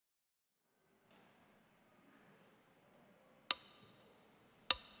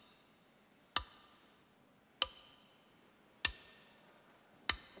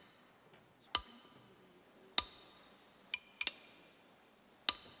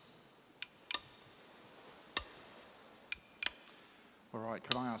right,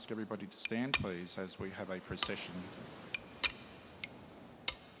 could I ask everybody to stand, please, as we have a procession.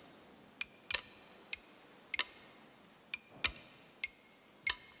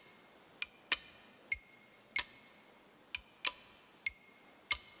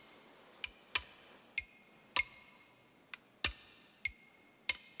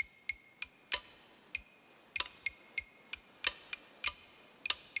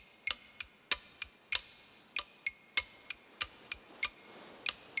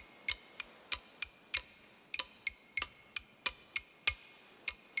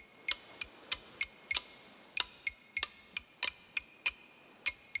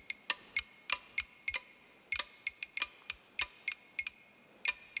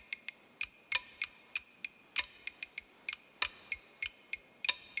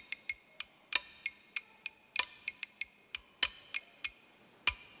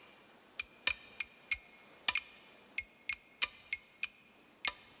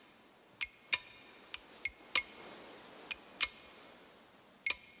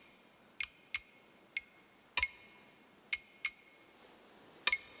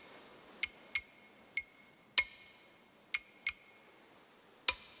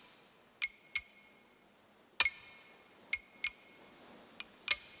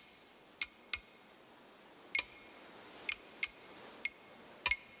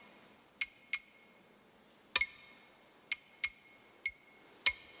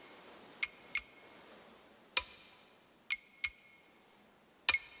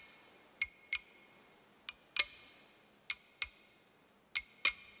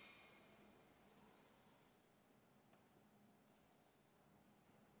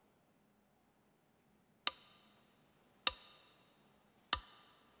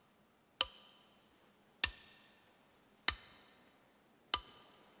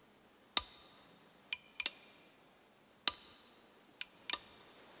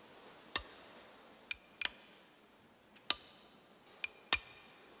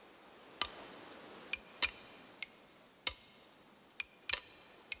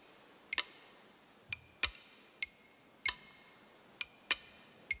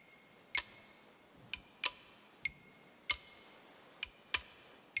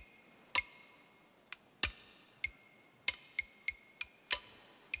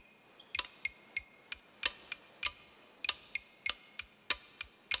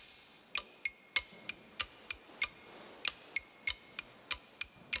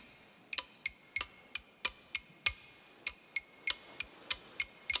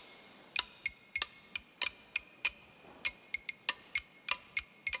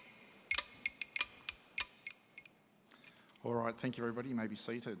 All right, thank you, everybody. You may be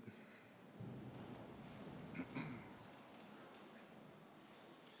seated.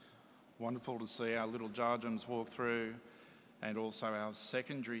 Wonderful to see our little Jarjums walk through, and also our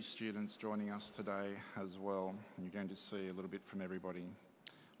secondary students joining us today as well. And you're going to see a little bit from everybody.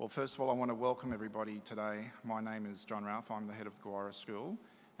 Well, first of all, I want to welcome everybody today. My name is John Ralph. I'm the head of the Gawura School,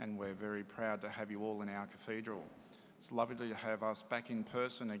 and we're very proud to have you all in our cathedral. It's lovely to have us back in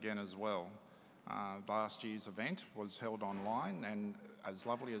person again as well. Last year's event was held online, and as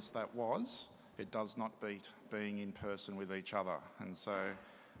lovely as that was, it does not beat being in person with each other. And so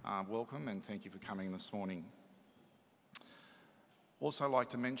welcome, and thank you for coming this morning. Also like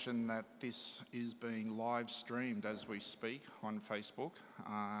to mention that this is being live streamed as we speak on Facebook,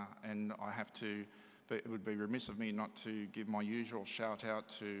 and it would be remiss of me not to give my usual shout out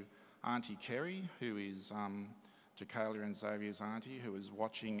to Auntie Kerry, who is Jacalia and Xavier's auntie, who is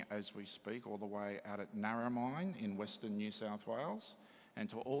watching as we speak all the way out at Narran Lake in Western New South Wales, and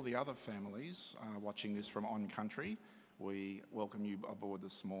to all the other families watching this from on country, we welcome you aboard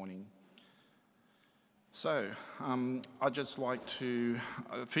this morning. So, I'd just like to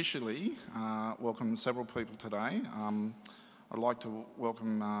officially welcome several people today. I'd like to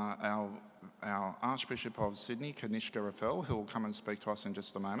welcome our Archbishop of Sydney, Kanishka Rafael, who will come and speak to us in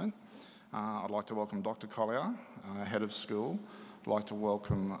just a moment. I'd like to welcome Dr. Collier, Head of School. I'd like to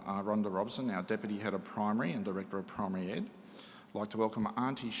welcome Rhonda Robson, our Deputy Head of Primary and Director of Primary Ed. I'd like to welcome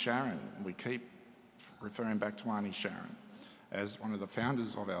Auntie Sharon. We keep referring back to Auntie Sharon as one of the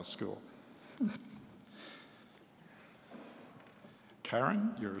founders of our school.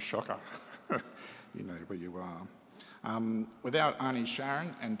 Karen, you're a shocker. You know where you are. Without Auntie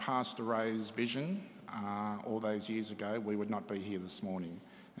Sharon and Pastor Ray's vision all those years ago, we would not be here this morning.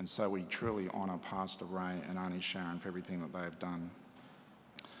 And so we truly honour Pastor Ray and Auntie Sharon for everything that they have done.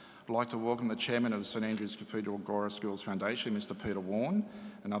 I'd like to welcome the Chairman of St Andrew's Cathedral Gawura Schools Foundation, Mr Peter Warne,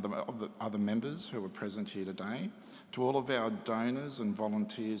 and other members who are present here today. To all of our donors and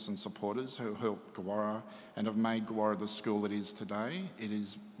volunteers and supporters who help Gawura and have made Gawura the school it is today,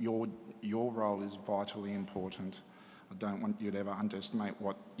 your role is vitally important. I don't want you to ever underestimate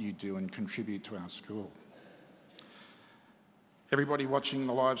what you do and contribute to our school. Everybody watching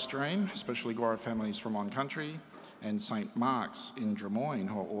the live stream, especially Gawura families from On Country and St Mark's in Drummoyne,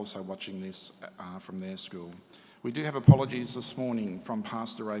 who are also watching this from their school. We do have apologies this morning from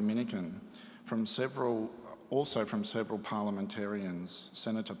Pastor Ray Minikin, also from several parliamentarians,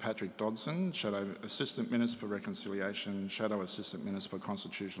 Senator Patrick Dodson, Shadow Assistant Minister for Reconciliation, Shadow Assistant Minister for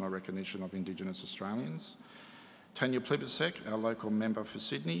Constitutional Recognition of Indigenous Australians, Tanya Plibersek, our local member for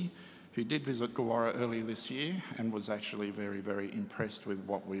Sydney, who did visit Gawura earlier this year and was actually very, very impressed with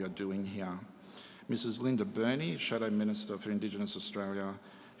what we are doing here. Mrs Linda Burney, Shadow Minister for Indigenous Australia,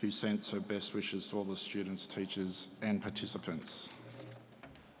 who sends her best wishes to all the students, teachers and participants.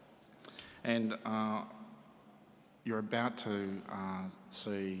 And you're about to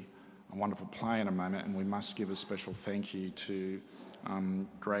see a wonderful play in a moment, and we must give a special thank you to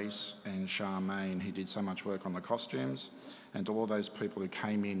Grace and Charmaine, who did so much work on the costumes, and to all those people who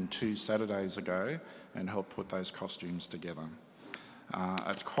came in 2 Saturdays ago and helped put those costumes together.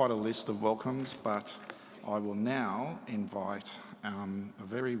 It's quite a list of welcomes, but I will now invite a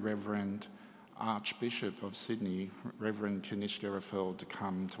very Reverend Archbishop of Sydney, Reverend Kanishka Raffel, to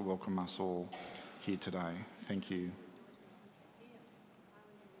come to welcome us all here today. Thank you.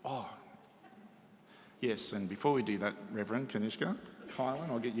 Oh, yes, and before we do that, Reverend Kanishka, Kylan,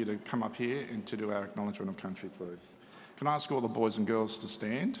 I'll get you to come up here and to do our acknowledgement of country, please. Can I ask all the boys and girls to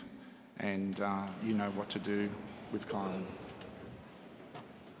stand, and you know what to do with Kylan.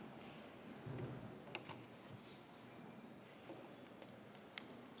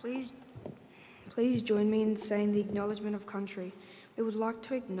 Please join me in saying the acknowledgement of country. We would like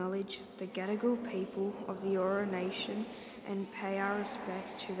to acknowledge the Gadigal people of the Eora Nation and pay our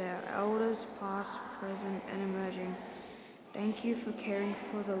respects to their elders, past, present and emerging. Thank you for caring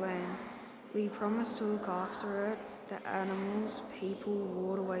for the land. We promise to look after it, the animals, people,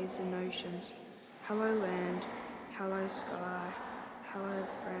 waterways and oceans. Hello land, hello sky, hello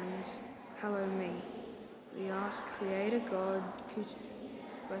friends, hello me. We ask Creator God to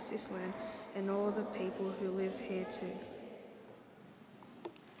bless this land and all the people who live here too.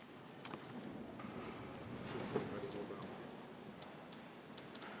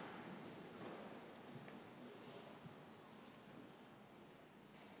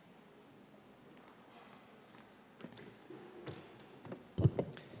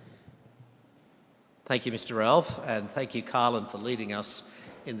 Thank you, Mr. Ralph, and thank you, Kylan, for leading us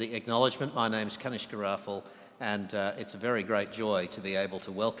in the acknowledgement. My name's Kanishka Raffel, and it's a very great joy to be able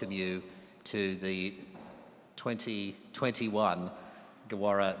to welcome you to the 2021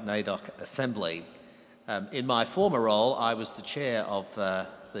 Gawura NAIDOC Assembly. In my former role, I was the chair of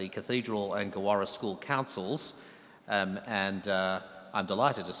the Cathedral and Gawura School Councils, and I'm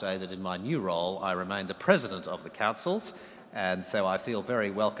delighted to say that in my new role, I remain the president of the councils, and so I feel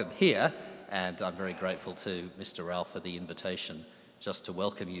very welcome here, and I'm very grateful to Mr. Ralph for the invitation just to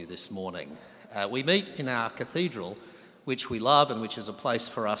welcome you this morning. We meet in our cathedral, which we love and which is a place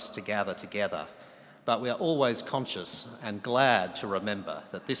for us to gather together. But we are always conscious and glad to remember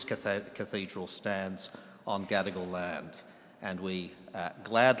that this cathedral stands on Gadigal land, and we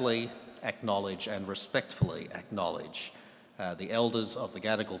gladly acknowledge and respectfully acknowledge the elders of the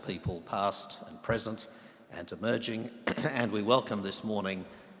Gadigal people, past and present and emerging, and we welcome this morning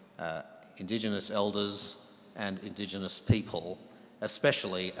Indigenous elders and Indigenous people,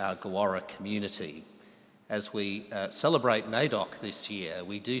 especially our Gawura community. As we celebrate NAIDOC this year,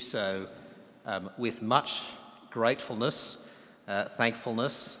 we do so with much gratefulness,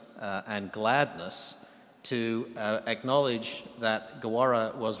 thankfulness and gladness to acknowledge that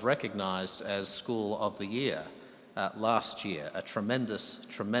Gawura was recognised as School of the Year last year, a tremendous,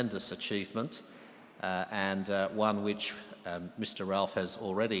 tremendous achievement and one which Mr. Ralph has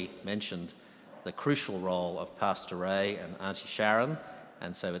already mentioned the crucial role of Pastor Ray and Auntie Sharon,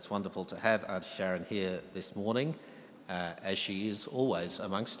 and so it's wonderful to have Auntie Sharon here this morning, as she is always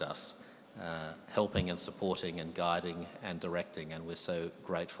amongst us, helping and supporting and guiding and directing, and we're so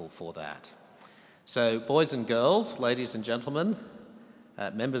grateful for that. So boys and girls, ladies and gentlemen,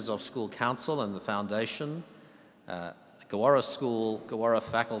 members of School Council and the Foundation, Gawura School, Gawura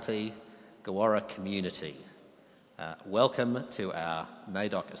faculty, Gawura community, welcome to our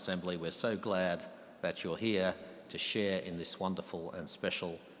NAIDOC Assembly. We're so glad that you're here to share in this wonderful and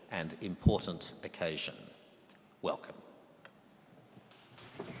special and important occasion. Welcome.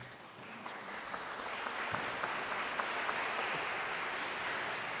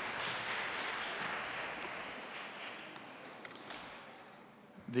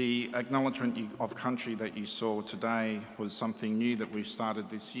 The acknowledgement of country that you saw today was something new that we've started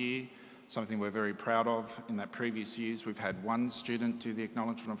this year, something we're very proud of. In that previous years, we've had one student do the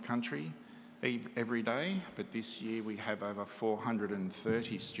acknowledgement of country every day, but this year we have over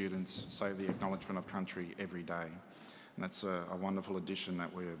 430 students say the acknowledgement of country every day. And that's a wonderful addition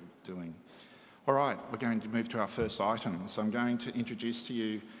that we're doing. All right, we're going to move to our first item. So I'm going to introduce to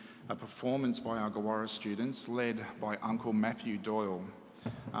you a performance by our Gawura students led by Uncle Matthew Doyle.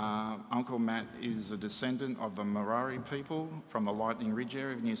 Uncle Matt is a descendant of the Murri people from the Lightning Ridge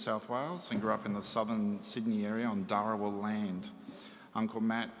area of New South Wales and grew up in the southern Sydney area on Darumbal land. Uncle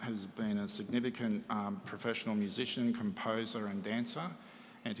Matt has been a significant professional musician, composer and dancer,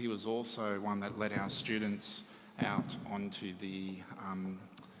 and he was also one that led our students out onto the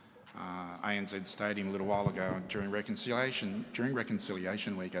ANZ Stadium a little while ago during Reconciliation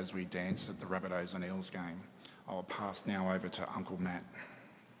Week as we danced at the Rabbitohs and Eels game. I'll pass now over to Uncle Matt.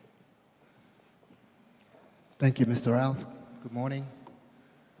 Thank you, Mr. Ralph. Good morning.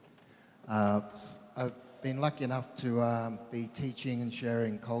 I've been lucky enough to be teaching and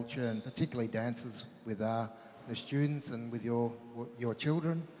sharing culture and particularly dances with the students and with your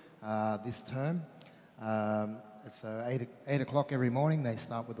children this term. So 8 o'clock every morning they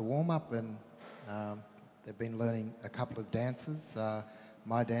start with a warm-up, and they've been learning a couple of dances,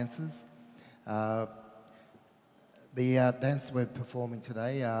 my dances. The dance we're performing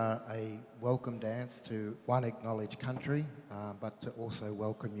today are a welcome dance to one, acknowledge country, but to also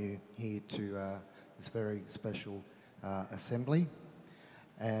welcome you here to this very special assembly.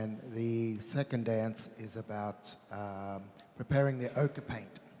 And the second dance is about preparing the ochre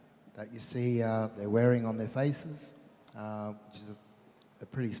paint that you see they're wearing on their faces, which is a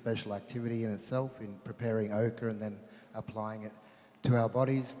pretty special activity in itself, in preparing ochre and then applying it to our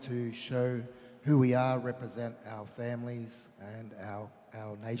bodies to show who we are, represent our families and our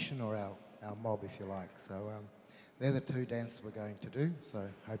nation, or our mob, if you like. So they're the two dances we're going to do, so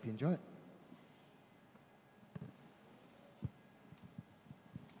hope you enjoy it.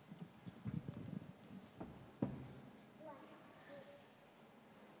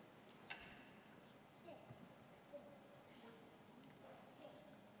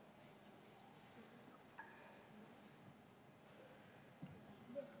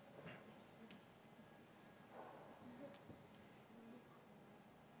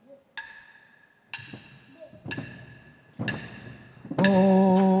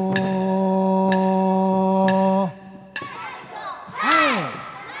 Oh, hey,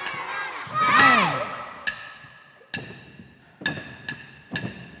 hey.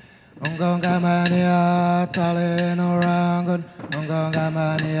 Ungongamania taleno rangun,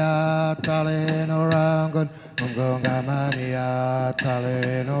 ungongamania taleno rangun, ungongamania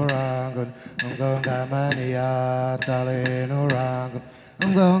taleno rangun, ungongamania taleno rangun.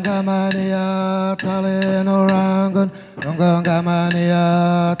 Ungongamania taleno rangun, ungongamania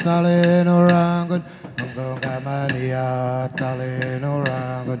taleno rangun, ungongamania taleno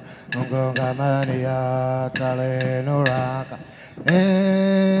rangun, ungongamania taleno rangun.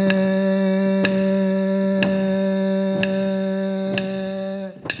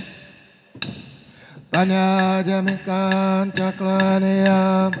 Banya jaminkan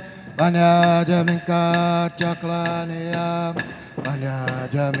caklaniam, banya jaminkan caklaniam. Banya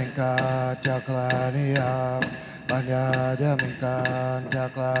jaminkan caklaniam, banya jaminkan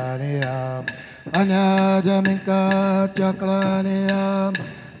caklaniam, banya jaminkan caklaniam,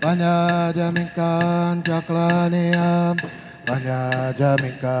 banya jaminkan caklaniam, banya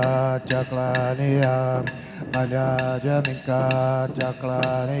jaminkan caklaniam, banya jaminkan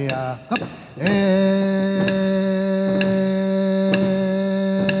caklaniam.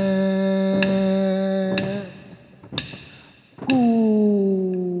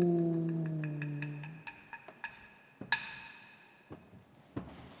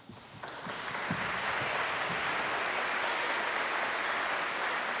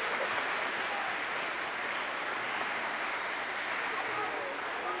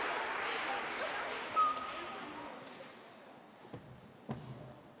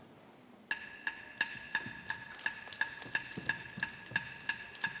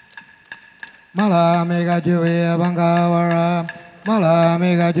 Mala Mi-kaisha Masella, Mala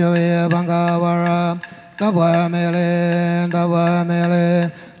Mi-kaisha Masella, Tabwa Mele,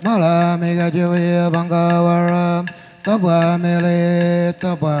 Mala Mi-kaisha Masella, Tabwa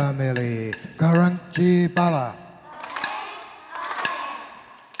Mele, Karanchi Pala.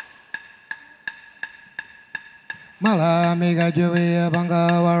 Mala Mi-kaisha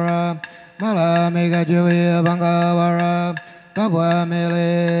Masella, Mala Mi-kaisha Masella, Tabwa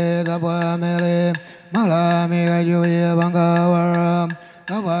Mele, Mala Mi-kaisha Masella,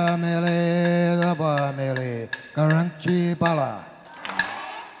 Tabamele, Karanchi Bala.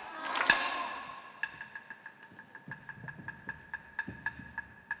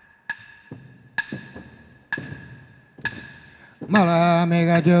 Mala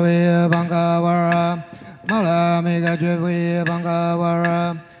mega jovi bangawara, mala mega jovi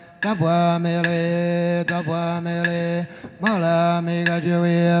bangawara, tabwa mele, mala mega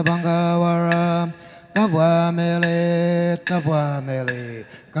jovi bangawara, tabwa mele,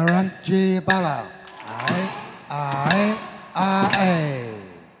 Karanchi Bala. Aye.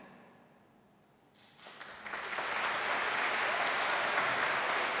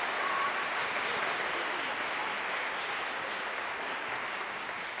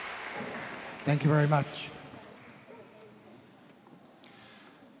 Thank you very much.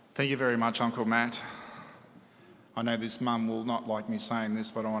 Thank you very much, Uncle Matt. I know this mum will not like me saying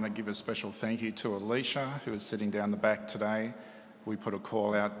this, but I want to give a special thank you to Alicia, who is sitting down the back today. We put a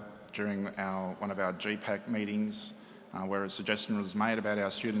call out during one of our GPAC meetings where a suggestion was made about our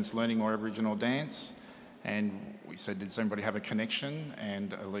students learning more Aboriginal dance. And we said, does anybody have a connection?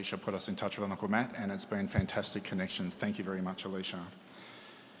 And Alicia put us in touch with Uncle Matt, and it's been fantastic connections. Thank you very much, Alicia.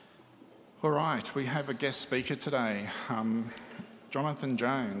 All right, we have a guest speaker today. Jonathan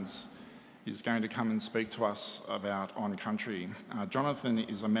Jones is going to come and speak to us about On Country. Jonathan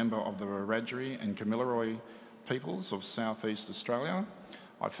is a member of the Wiradjuri and Kamilaroi peoples of Southeast Australia.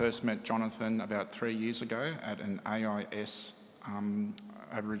 I first met Jonathan about 3 years ago at an AIS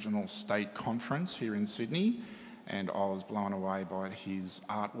Aboriginal State Conference here in Sydney, and I was blown away by his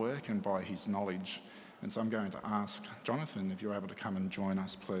artwork and by his knowledge. And so I'm going to ask Jonathan if you're able to come and join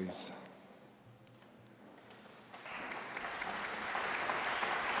us, please.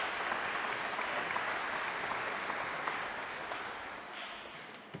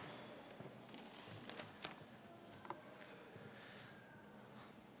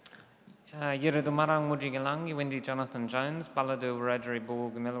 Yiridumarang Mujigalang, Yuwindi Jonathan Jones, Baladu Wiradjuri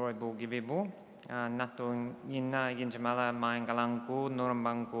Bu, Kamilaroi Bu, Gibibu, Natu Yinna, Yinjamala, Mayangalangu,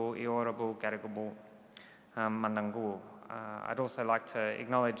 Nurambangu, Iorabu, Garagubu, Mandangu. I'd also like to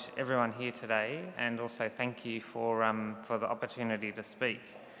acknowledge everyone here today and also thank you for the opportunity to speak.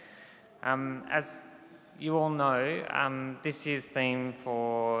 As you all know, this year's theme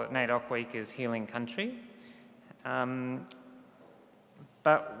for NAIDOC Week is Healing Country.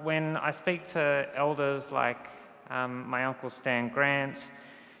 But when I speak to elders like my uncle Stan Grant,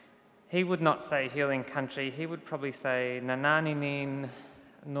 he would not say healing country, he would probably say Nananinin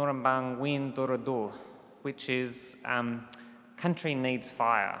Nurambang Win Duradu, which is country needs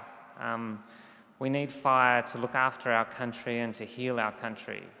fire. We need fire to look after our country and to heal our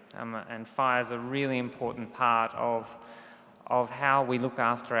country. And fire is a really important part of how we look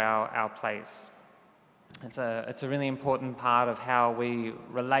after our place. It's a really important part of how we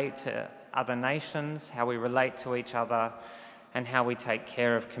relate to other nations, how we relate to each other, and how we take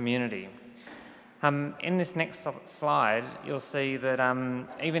care of community. In this next slide, you'll see that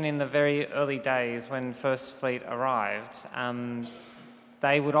even in the very early days when First Fleet arrived,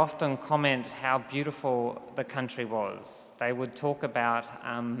 they would often comment how beautiful the country was. They would talk about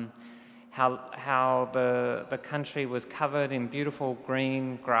how the country was covered in beautiful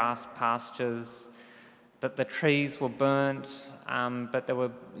green grass pastures, that the trees were burnt, but there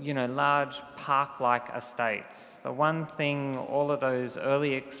were, large park-like estates. The one thing all of those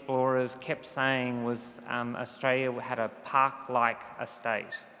early explorers kept saying was Australia had a park-like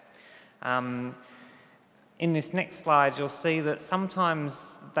estate. In this next slide, you'll see that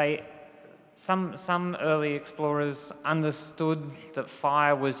sometimes some early explorers understood that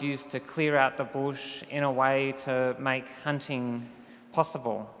fire was used to clear out the bush in a way to make hunting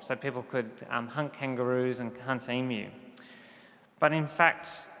possible, so people could hunt kangaroos and hunt emu. But in fact,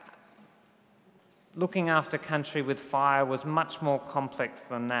 looking after country with fire was much more complex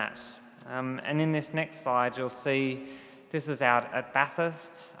than that. And in this next slide, you'll see this is out at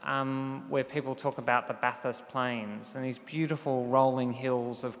Bathurst, where people talk about the Bathurst Plains and these beautiful rolling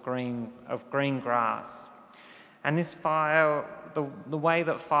hills of green grass. And this fire, the way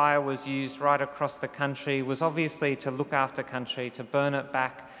that fire was used right across the country was obviously to look after country, to burn it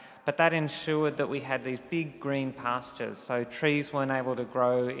back, but that ensured that we had these big green pastures. So trees weren't able to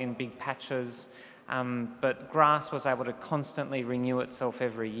grow in big patches, but grass was able to constantly renew itself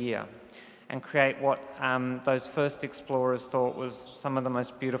every year and create what those first explorers thought was some of the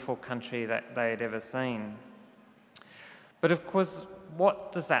most beautiful country that they had ever seen. But of course,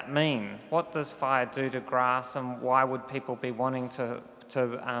 what does that mean? What does fire do to grass, and why would people be wanting to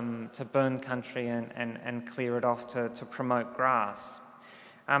burn country and clear it off to promote grass?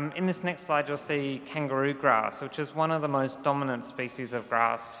 In this next slide, you'll see kangaroo grass, which is one of the most dominant species of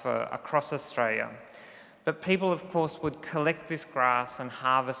grass across Australia. But people, of course, would collect this grass and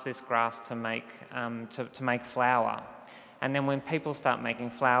harvest this grass to make flour. And then when people start making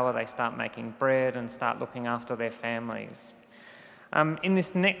flour, they start making bread and start looking after their families. In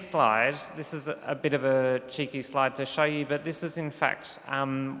this next slide, this is a bit of a cheeky slide to show you, but this is in fact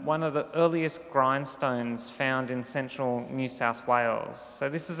one of the earliest grindstones found in central New South Wales. So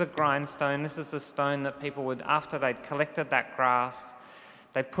this is a grindstone. This is a stone that people would, after they'd collected that grass,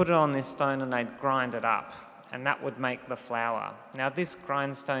 they'd put it on this stone and they'd grind it up, and that would make the flour. Now this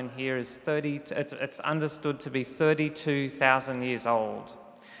grindstone here is it's understood to be 32,000 years old.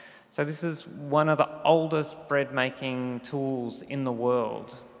 So this is one of the oldest bread-making tools in the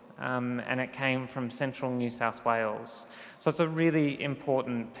world, and it came from central New South Wales. So it's a really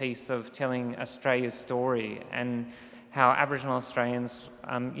important piece of telling Australia's story and how Aboriginal Australians,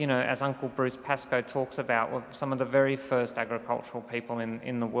 you know, as Uncle Bruce Pascoe talks about, were some of the very first agricultural people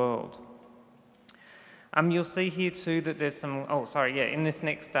in the world. You'll see here too that there's some, in this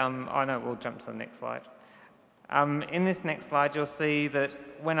next, we'll jump to the next slide. In this next slide, you'll see that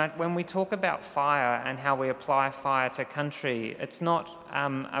when we talk about fire and how we apply fire to country, it's not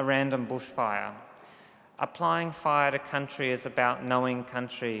a random bushfire. Applying fire to country is about knowing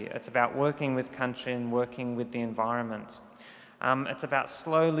country. It's about working with country and working with the environment. It's about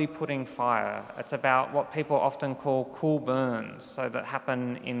slowly putting fire. It's about what people often call cool burns, so that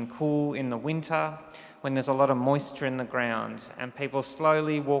happen in the winter, when there's a lot of moisture in the ground, and people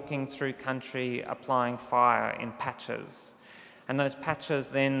slowly walking through country applying fire in patches. And those patches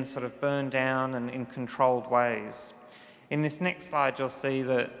then sort of burn down and in controlled ways. In this next slide, you'll see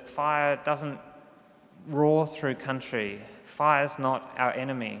that fire doesn't roar through country. Fire's not our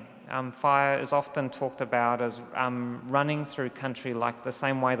enemy. Fire is often talked about as running through country like the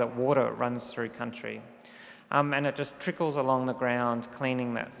same way that water runs through country. And it just trickles along the ground,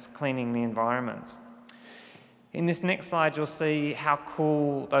 cleaning the environment. In this next slide, you'll see how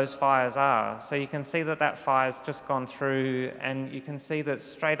cool those fires are. So you can see that fire's just gone through, and you can see that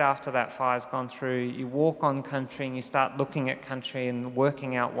straight after that fire's gone through, you walk on country and you start looking at country and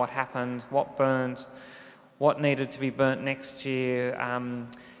working out what happened, what burnt, what needed to be burnt next year,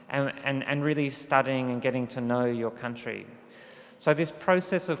 and really studying and getting to know your country. So this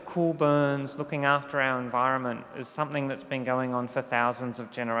process of cool burns, looking after our environment, is something that's been going on for thousands of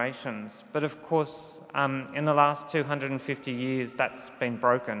generations. But of course, in the last 250 years, that's been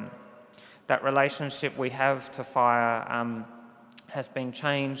broken. That relationship we have to fire has been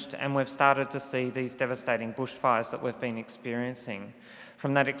changed, and we've started to see these devastating bushfires that we've been experiencing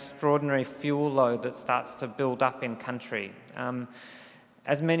from that extraordinary fuel load that starts to build up in country.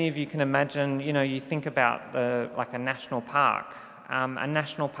 As many of you can imagine, you know, you think about like a national park. A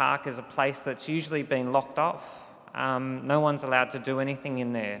national park is a place that's usually been locked off. No one's allowed to do anything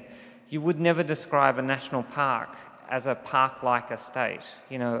in there. You would never describe a national park as a park-like estate,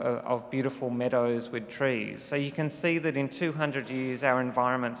 you know, of beautiful meadows with trees. So you can see that in 200 years, our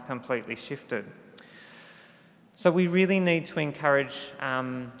environment's completely shifted. So we really need to encourage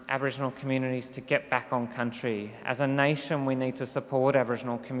Aboriginal communities to get back on country. As a nation, we need to support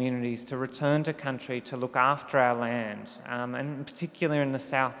Aboriginal communities to return to country, to look after our land, and in particular in the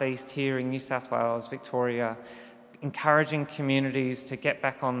southeast here in New South Wales, Victoria, encouraging communities to get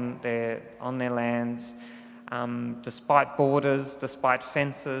back on their lands, despite borders, despite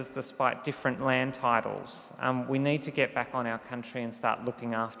fences, despite different land titles. We need to get back on our country and start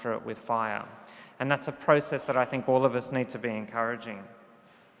looking after it with fire. And that's a process that I think all of us need to be encouraging.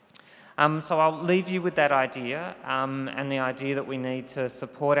 So I'll leave you with that idea, and the idea that we need to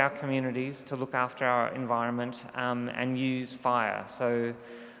support our communities to look after our environment and use fire. So,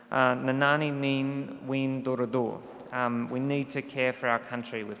 nanani nin win durudu. We need to care for our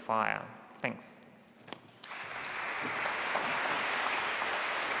country with fire. Thanks.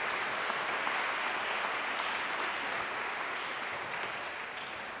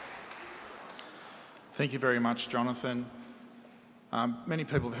 Thank you very much, Jonathan. Many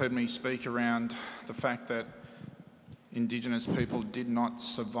people have heard me speak around the fact that Indigenous people did not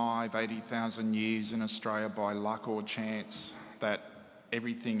survive 80,000 years in Australia by luck or chance, that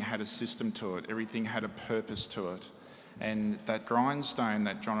everything had a system to it, everything had a purpose to it. And that grindstone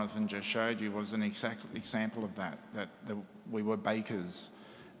that Jonathan just showed you was an exact example of that, we were bakers,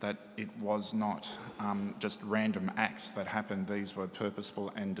 that it was not just random acts that happened. These were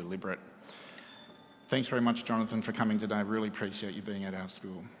purposeful and deliberate. Thanks very much, Jonathan, for coming today. I really appreciate you being at our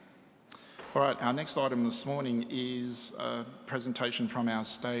school. All right, our next item this morning is a presentation from our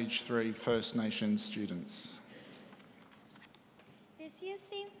Stage 3 First Nations students. This This year's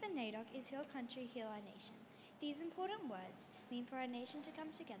theme for NAIDOC is Heal Country, Heal Our Nation. These important words mean for our nation to come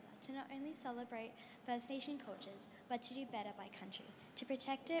together to not only celebrate First Nation cultures, but to do better by country, to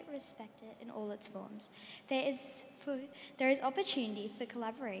protect it, respect it in all its forms. There is opportunity for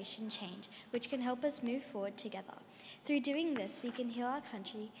collaboration change, which can help us move forward together. Through doing this, we can heal our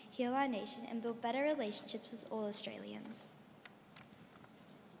country, heal our nation, and build better relationships with all Australians.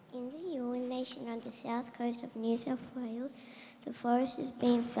 In the Yuwaalaraay Nation on the south coast of New South Wales, the forest is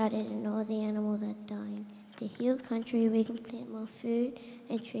being flooded and all the animals are dying. To heal country, we can plant more food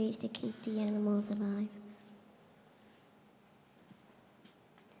and trees to keep the animals alive.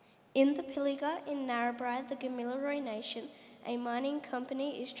 In the Pilliga in Narrabri, the Kamilaroi Nation, a mining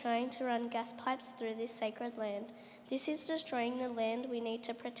company is trying to run gas pipes through this sacred land. This is destroying the land we need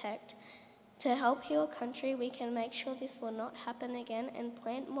to protect. To help heal country, we can make sure this will not happen again and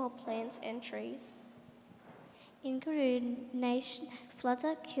plant more plants and trees. In Gawura Nation, floods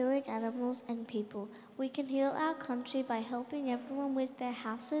are killing animals and people. We can heal our country by helping everyone with their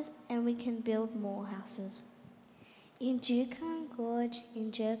houses, and we can build more houses. In Juukan Gorge,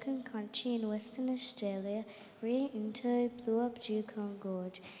 in Juukan Country in Western Australia, Rio Tinto blew up Juukan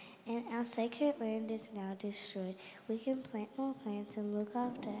Gorge, and our sacred land is now destroyed. We can plant more plants and look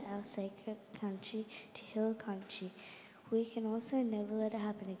after our sacred country to heal country. We can also never let it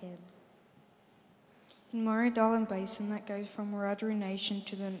happen again. In Murri Basin that goes from Wiradjuri Nation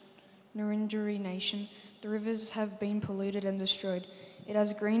to the Narran Nation, the rivers have been polluted and destroyed. It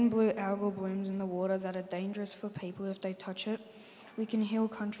has green-blue algal blooms in the water that are dangerous for people if they touch it. We can heal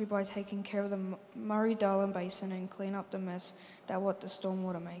country by taking care of the Murri Basin and clean up the mess that what the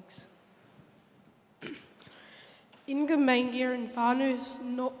stormwater makes. In Gumangia in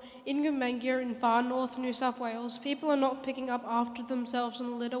far north New South Wales, people are not picking up after themselves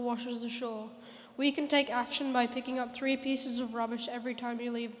and the litter washes ashore. We can take action by picking up 3 pieces of rubbish every time you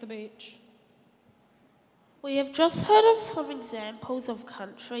leave the beach. We have just heard of some examples of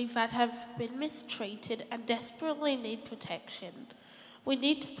country that have been mistreated and desperately need protection. We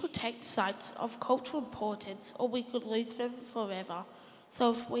need to protect sites of cultural importance or we could lose them forever.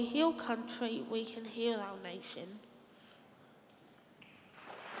 So if we heal country, we can heal our nation.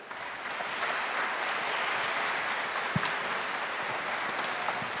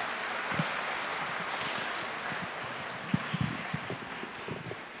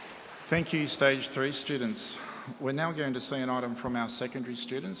 Thank you, Stage 3 students. We're now going to see an item from our secondary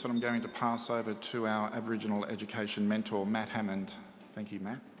students, and I'm going to pass over to our Aboriginal education mentor, Matt Hammond. Thank you,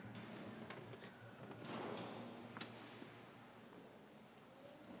 Matt.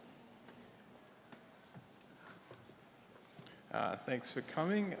 Thanks for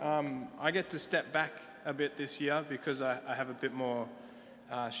coming. I get to step back a bit this year because I have a bit more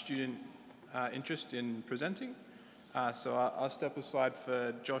student interest in presenting. So I'll step aside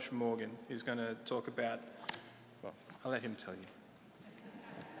for Josh Morgan, who's going to talk about, well, I'll let him tell you.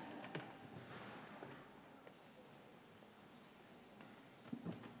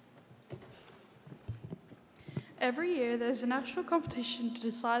 Every year there's a national competition to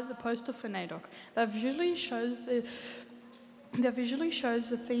decide the poster for NAIDOC that visually shows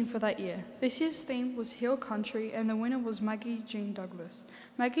the theme for that year. This year's theme was Heal Country, and the winner was Maggie Jean Douglas.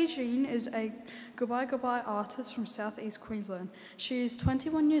 Maggie Jean is a goodbye artist from southeast Queensland. She is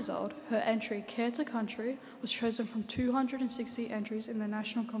 21 years old. Her entry, Care to Country, was chosen from 260 entries in the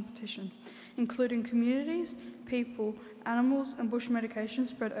national competition, including communities, people, animals and bush medication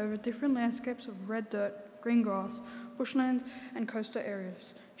spread over different landscapes of red dirt, green grass, bushlands and coastal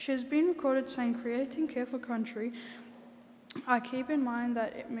areas. She has been recorded saying, creating care for country, I keep in mind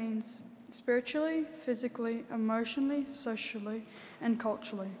that it means spiritually, physically, emotionally, socially, and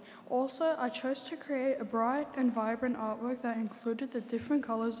culturally. Also, I chose to create a bright and vibrant artwork that included the different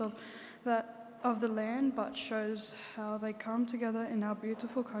colours of the land, but shows how they come together in our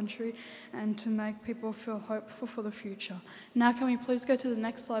beautiful country and to make people feel hopeful for the future. Now can we please go to the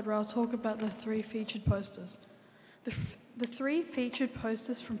next slide where I'll talk about the 3 featured posters. The 3 featured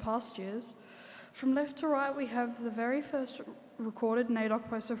posters from past years. From left to right, we have the very first recorded NAIDOC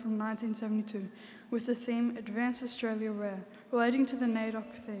poster from 1972 with the theme Advance Australia Rare, relating to the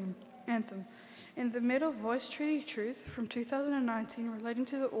NAIDOC theme, anthem. In the middle, Voice Treaty Truth from 2019, relating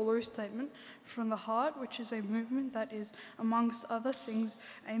to the Uluru Statement from the Heart, which is a movement that is, amongst other things,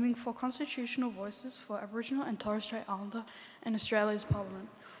 aiming for constitutional voices for Aboriginal and Torres Strait Islander and Australia's Parliament.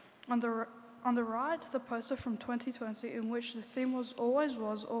 On the right, the poster from 2020, in which the theme was, always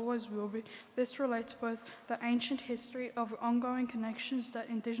will be. This relates both the ancient history of ongoing connections that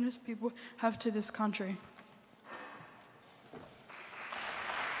Indigenous people have to this country.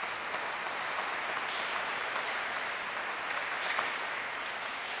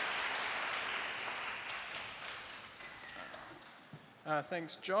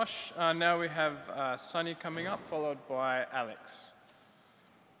 Thanks, Josh. Now we have Sunny coming up, followed by Alex.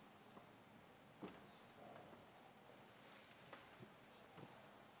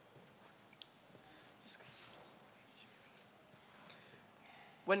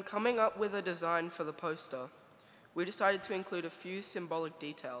 When coming up with a design for the poster, we decided to include a few symbolic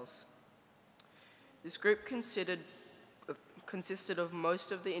details. This group consisted of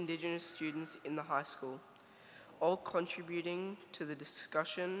most of the Indigenous students in the high school, all contributing to the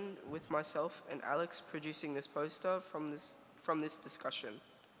discussion, with myself and Alex producing this poster from this discussion.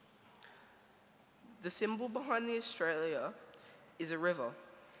 The symbol behind the Australia is a river,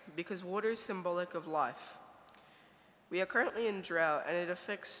 because water is symbolic of life. We are currently in drought and it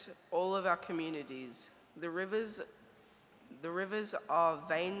affects all of our communities. The rivers are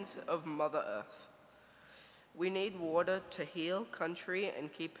veins of Mother Earth. We need water to heal country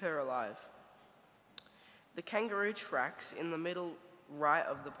and keep her alive. The kangaroo tracks in the middle right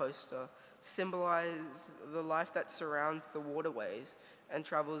of the poster symbolize the life that surrounds the waterways and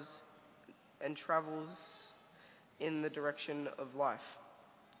travels in the direction of life.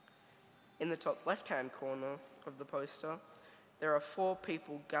 In the top left-hand corner of the poster, there are 4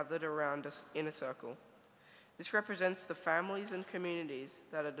 people gathered around us in a circle. This represents the families and communities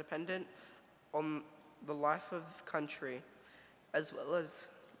that are dependent on the life of country, as well as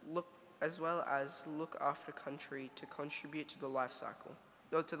look after country to contribute to the life cycle,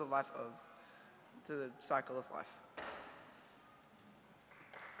 or to the cycle of life.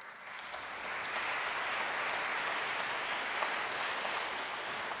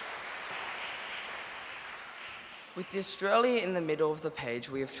 With the Australia in the middle of the page,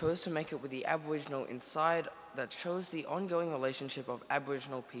 we have chosen to make it with the Aboriginal inside that shows the ongoing relationship of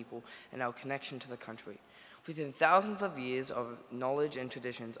Aboriginal people and our connection to the country. Within thousands of years of knowledge and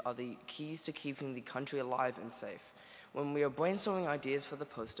traditions are the keys to keeping the country alive and safe. When we were brainstorming ideas for the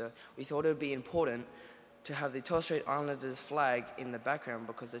poster, we thought it would be important to have the Torres Strait Islanders flag in the background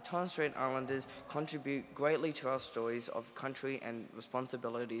because the Torres Strait Islanders contribute greatly to our stories of country and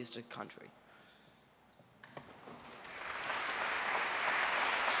responsibilities to country.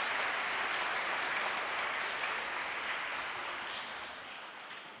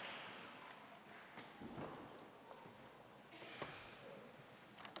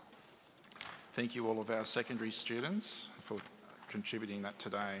 Thank you all of our secondary students for contributing that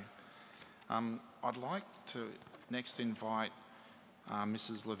today. I'd like to next invite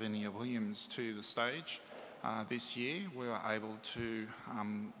Mrs. Lavinia Williams to the stage. This year we were able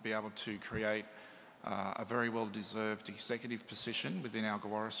to create a very well-deserved executive position within our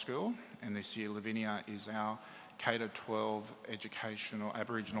Gawura school, and this year Lavinia is our K-12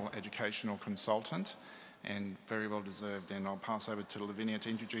 Aboriginal educational consultant, and very well deserved. And I'll pass over to Lavinia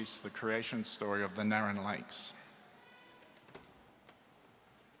to introduce the creation story of the Narran Lakes.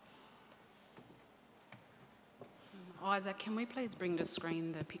 Isaac, can we please bring to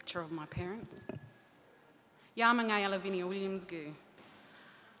screen the picture of my parents? Yamangaya Lavinia Williams Gu.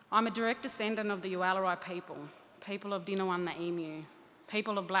 I'm a direct descendant of the Yuwaalaraay people of Dinawan the Emu,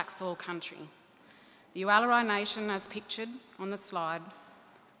 people of black soil country. The Yuwaalaraay Nation, as pictured on the slide,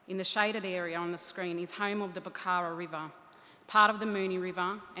 in the shaded area on the screen, is home of the Bukara River, part of the Murri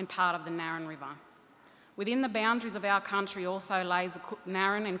River and part of the Narran River. Within the boundaries of our country also lays the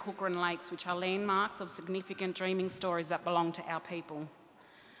Narran and Gawura Lakes, which are landmarks of significant dreaming stories that belong to our people.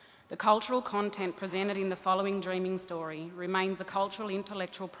 The cultural content presented in the following dreaming story remains the cultural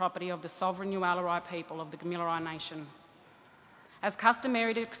intellectual property of the sovereign Yuwaalaraay people of the Kamilaroi Nation. As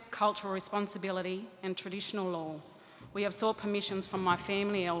customary to cultural responsibility and traditional law, we have sought permissions from my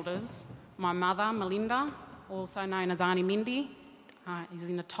family elders. My mother, Melinda, also known as Auntie Mindy, is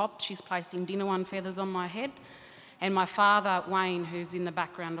in the top. She's placing Dinawan feathers on my head. And my father, Wayne, who's in the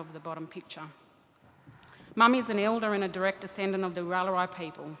background of the bottom picture. Mum is an elder and a direct descendant of the Yuwaalaraay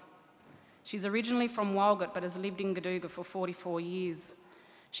people. She's originally from Walgett but has lived in Gaduga for 44 years.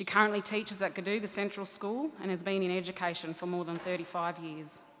 She currently teaches at Gaduga Central School and has been in education for more than 35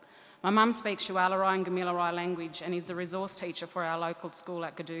 years. My mum speaks Yuwaalaraay and Kamilaroi language and is the resource teacher for our local school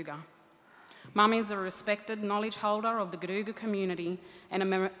at Gaduga. Mum is a respected knowledge holder of the Gaduga community and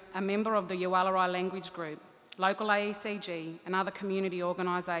a member of the Yuwaalaraay language group, local AECG and other community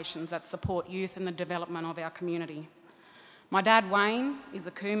organisations that support youth and the development of our community. My dad, Wayne, is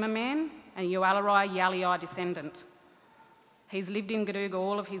a Cooma man and Yuwaalaraay Yalii descendant. He's lived in Gaduga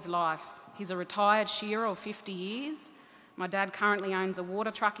all of his life. He's a retired shearer of 50 years. My dad currently owns a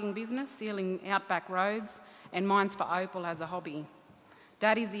water trucking business, sealing outback roads, and mines for opal as a hobby.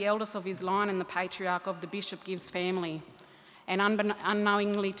 Dad is the eldest of his line and the patriarch of the Bishop Gibbs family. And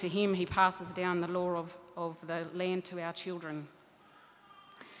unknowingly to him, he passes down the law of the land to our children.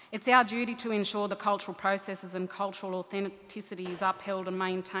 It's our duty to ensure the cultural processes and cultural authenticity is upheld and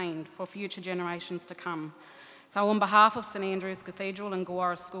maintained for future generations to come. So on behalf of St Andrew's Cathedral and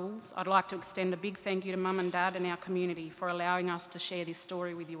Gawura Schools, I'd like to extend a big thank you to Mum and Dad and our community for allowing us to share this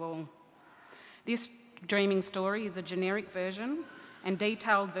story with you all. This dreaming story is a generic version, and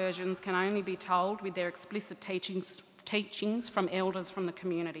detailed versions can only be told with their explicit teachings from elders from the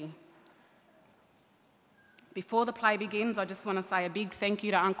community. Before the play begins, I just want to say a big thank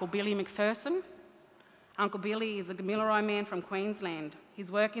you to Uncle Billy McPherson. Uncle Billy is a Kamilaroi man from Queensland. His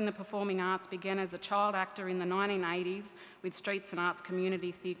work in the performing arts began as a child actor in the 1980s with Streets and Arts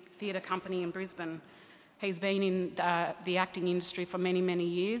Community Theatre Company in Brisbane. He's been in the acting industry for many, many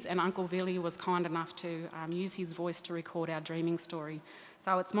years, and Uncle Billy was kind enough to use his voice to record our dreaming story.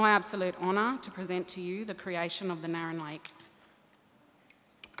 So it's my absolute honour to present to you the creation of the Narran Lake.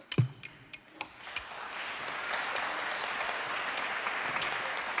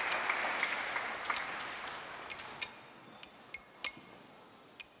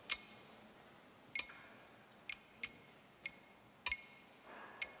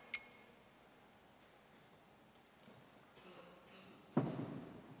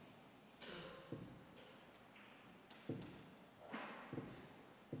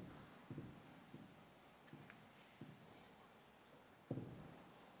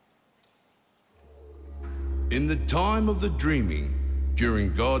 In the time of the dreaming,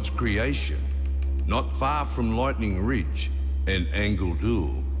 during God's creation, not far from Lightning Ridge and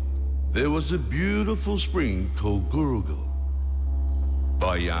Angle, there was a beautiful spring called Gurugul.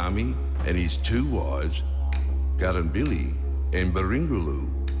 Bayami and his two wives, Darumbal and Baringaloo,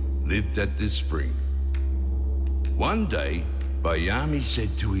 lived at this spring. One day, Bayami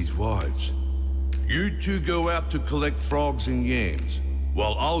said to his wives, "You two go out to collect frogs and yams,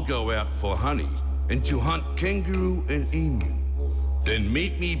 while I'll go out for honey and to hunt kangaroo and emu. Then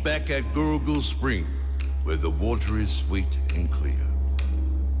meet me back at Gurugul Spring, where the water is sweet and clear."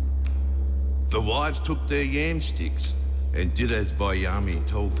 The wives took their yam sticks and did as Bayami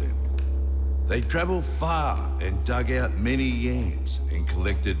told them. They travelled far and dug out many yams and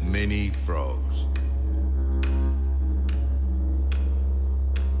collected many frogs.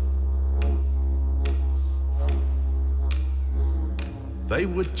 They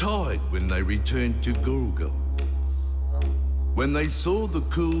were tired when they returned to Gurugul. When they saw the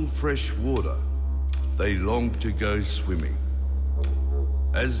cool, fresh water, they longed to go swimming.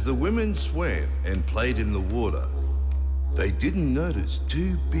 As the women swam and played in the water, they didn't notice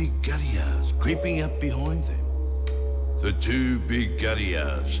two big gadias creeping up behind them. The two big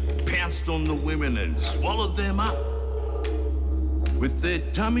gadias pounced on the women and swallowed them up. With their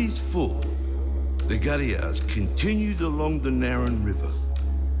tummies full, the gadias continued along the Narran River.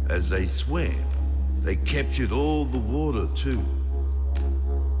 As they swam, they captured all the water too.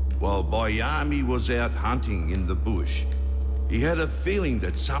 While Bayami was out hunting in the bush, he had a feeling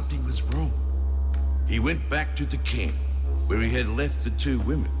that something was wrong. He went back to the camp where he had left the two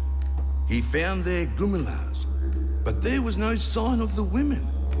women. He found their gumilas, but there was no sign of the women,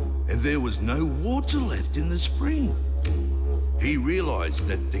 and there was no water left in the spring. He realized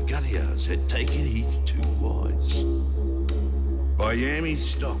that the gadias had taken his two wives. Bayami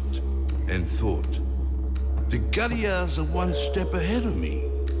stopped and thought, "The gadias are one step ahead of me.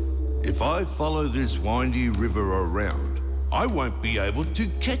 If I follow this windy river around, I won't be able to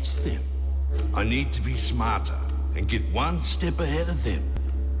catch them. I need to be smarter and get one step ahead of them.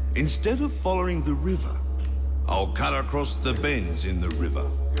 Instead of following the river, I'll cut across the bends in the river."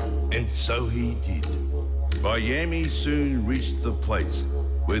 And so he did. Bayami soon reached the place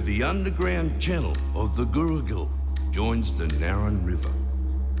where the underground channel of the Gurugul joins the Narran River.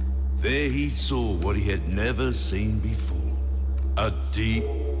 There he saw what he had never seen before, a deep,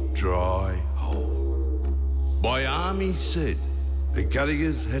 dry hole. Bayami said the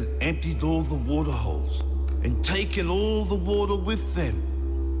gadias had emptied all the water holes and taken all the water with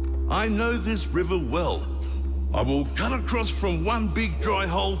them. "I know this river well. I will cut across from one big dry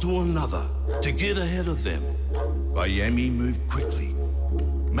hole to another to get ahead of them." Bayami moved quickly,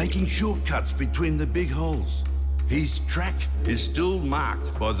 making shortcuts between the big holes. His track is still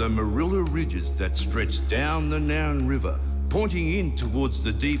marked by the marilla ridges that stretch down the Narran River, pointing in towards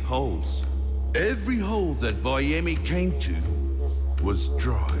the deep holes. Every hole that Bayami came to was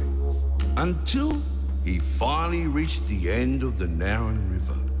dry, until he finally reached the end of the Narran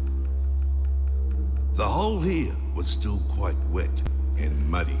River. The hole here was still quite wet and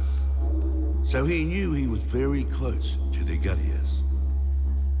muddy, so he knew he was very close to the gadias.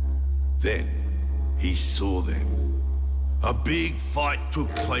 Then he saw them. A big fight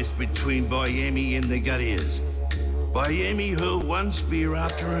took place between Bayami and the gadias. Bayemi hurled one spear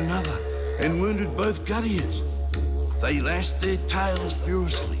after another and wounded both guttiers. They lashed their tails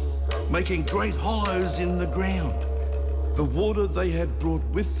furiously, making great hollows in the ground. The water they had brought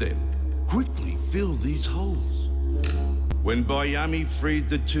with them quickly filled these holes. When Bayami freed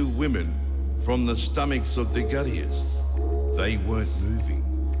the two women from the stomachs of the guttiers, they weren't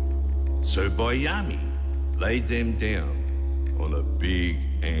moving. So Bayami laid them down on a big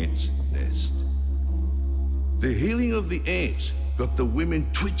ant's nest. The healing of the ants got the women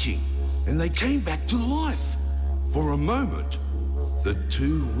twitching, and they came back to life. For a moment, the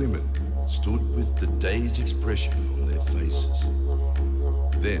two women stood with the dazed expression on their faces.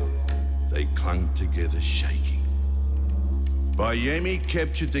 Then they clung together shaking. Bayemi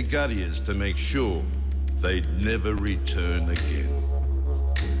captured the guttiers to make sure they'd never return again.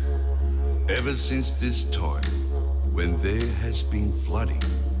 Ever since this time, when there has been flooding,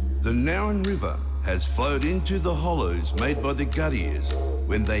 the Narran River has flowed into the hollows made by the guttiers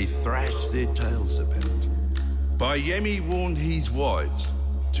when they thrash their tails about. Bayemi warned his wives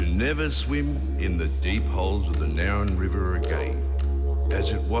to never swim in the deep holes of the Narran River again,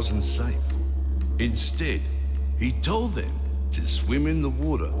 as it wasn't safe. Instead, he told them to swim in the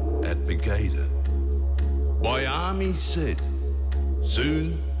water at Bagada. Bayami said,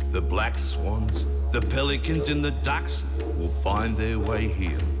 soon the black swans, the pelicans and the ducks will find their way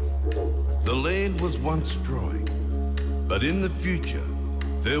here. The land was once dry, but in the future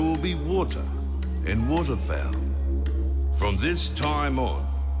there will be water and waterfowl. From this time on,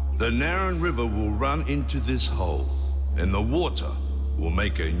 the Narran River will run into this hole, and the water will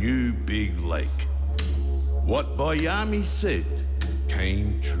make a new big lake. What Bayami said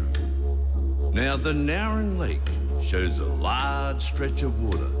came true. Now the Narran Lake shows a large stretch of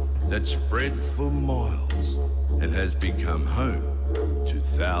water that spread for miles and has become home to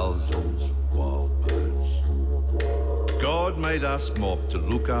thousands of wild birds. God made us mob to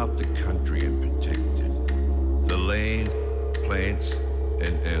look after country and protect it, the land, plants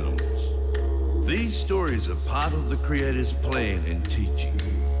and animals. These stories are part of the Creator's plan and teaching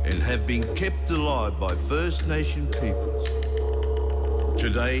and have been kept alive by First Nation peoples.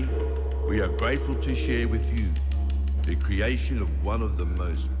 Today, we are grateful to share with you the creation of one of the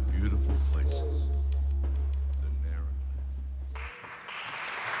most beautiful places.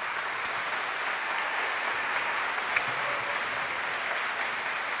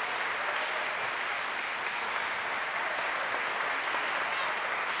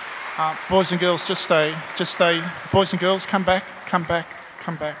 Boys and girls, just stay. Boys and girls, come back.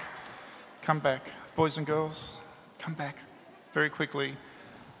 Boys and girls, come back very quickly.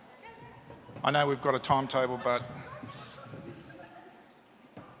 I know we've got a timetable, but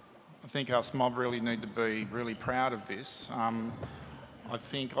I think us mob really need to be really proud of this. I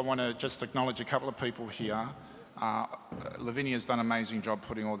think I want to just acknowledge a couple of people here. Lavinia's done an amazing job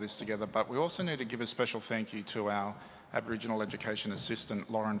putting all this together, but we also need to give a special thank you to our Aboriginal Education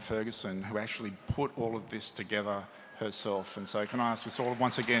Assistant, Lauren Ferguson, who actually put all of this together herself. And so can I ask us all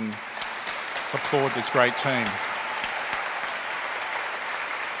once again to applaud this great team.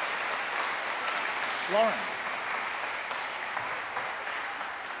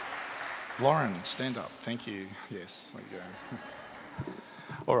 Lauren, stand up. Thank you. Yes, there you go.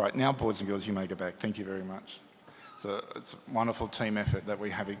 All right, now boys and girls, you may go back. Thank you very much. It's a wonderful team effort that we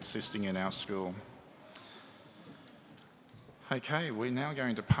have existing in our school. Okay, we're now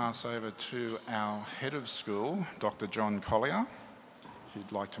going to pass over to our head of school, Dr. John Collier,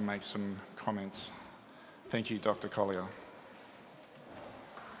 who'd like to make some comments. Thank you, Dr. Collier.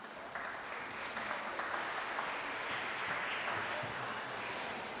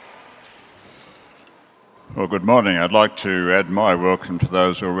 Well, good morning. I'd like to add my welcome to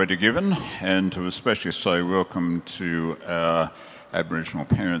those already given, and to especially say welcome to our Aboriginal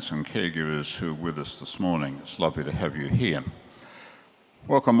parents and caregivers who are with us this morning. It's lovely to have you here.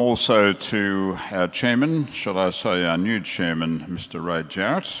 Welcome also to our chairman, shall I say our new chairman, Mr. Ray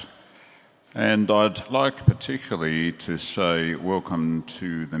Jarrett. And I'd like particularly to say welcome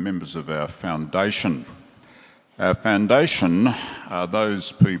to the members of our foundation. Our foundation are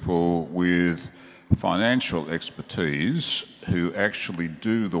those people with financial expertise who actually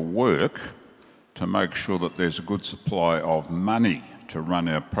do the work to make sure that there's a good supply of money to run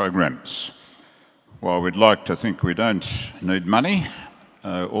our programs. While we'd like to think we don't need money,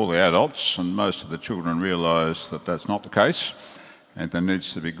 all the adults and most of the children realise that that's not the case, and there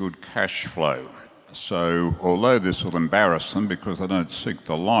needs to be good cash flow. So although this will embarrass them because they don't seek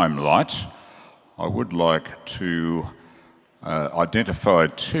the limelight, I would like to identify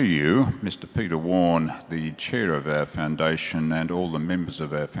to you Mr. Peter Warren, the chair of our foundation, and all the members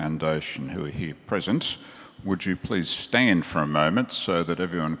of our foundation who are here present, would you please stand for a moment so that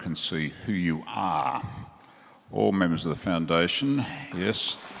everyone can see who you are? All members of the Foundation,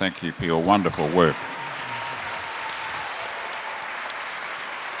 yes, thank you for your wonderful work.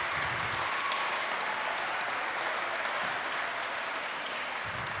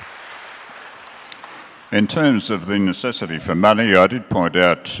 In terms of the necessity for money, I did point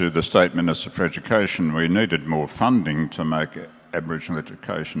out to the State Minister for Education we needed more funding to make Aboriginal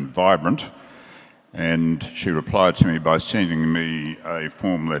education vibrant, and she replied to me by sending me a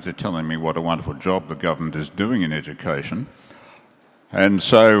form letter telling me what a wonderful job the government is doing in education. And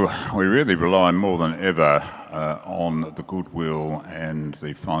so we really rely more than ever on the goodwill and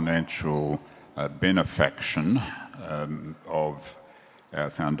the financial benefaction of our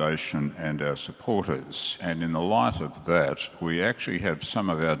foundation and our supporters. And in the light of that, we actually have some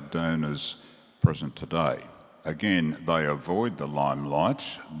of our donors present today. Again, they avoid the limelight,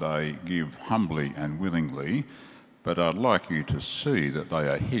 they give humbly and willingly, but I'd like you to see that they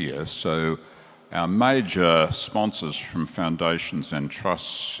are here. So our major sponsors from foundations and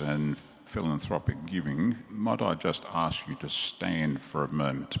trusts and philanthropic giving, might I just ask you to stand for a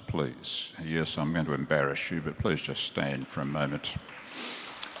moment, please? Yes, I'm going to embarrass you, but please just stand for a moment.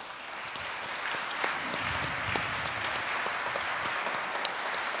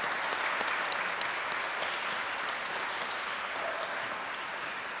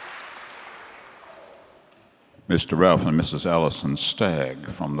 Mr. Ralph and Mrs. Alison Stagg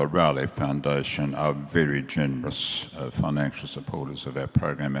from the Rowley Foundation are very generous financial supporters of our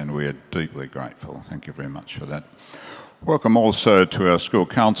program, and we are deeply grateful. Thank you very much for that. Welcome also to our school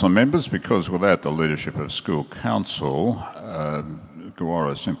council members, because without the leadership of school council,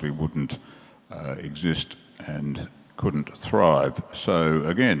 Gawura simply wouldn't exist and couldn't thrive. So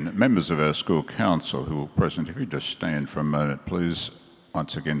again, members of our school council who are present, if you just stand for a moment, please,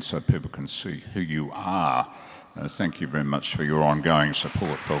 once again, so people can see who you are. Thank you very much for your ongoing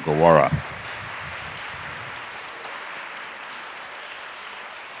support for Gawura.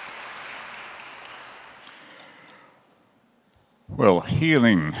 Well,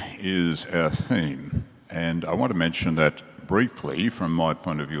 healing is our theme, and I want to mention that briefly from my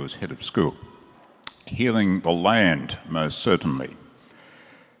point of view as head of school. Healing the land, most certainly.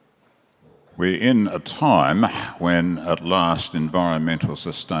 We're in a time when, at last, environmental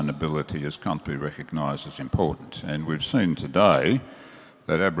sustainability has come to be recognised as important. And we've seen today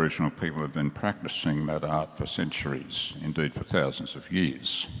that Aboriginal people have been practising that art for centuries, indeed for thousands of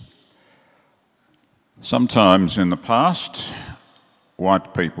years. Sometimes in the past,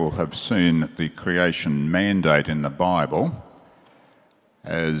 white people have seen the creation mandate in the Bible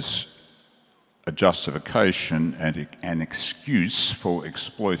as a justification and an excuse for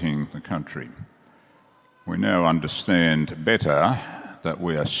exploiting the country. We now understand better that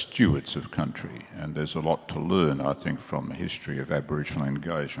we are stewards of country, and there's a lot to learn, I think, from the history of Aboriginal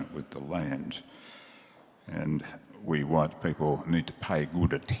engagement with the land. And we white people need to pay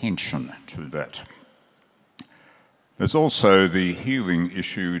good attention to that. There's also the healing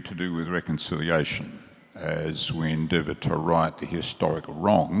issue to do with reconciliation, as we endeavour to right the historic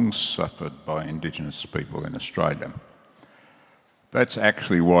wrongs suffered by Indigenous people in Australia. That's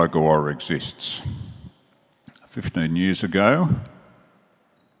actually why Gawura exists. 15 years ago,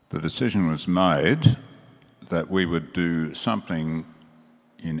 the decision was made that we would do something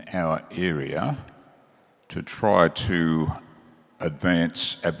in our area to try to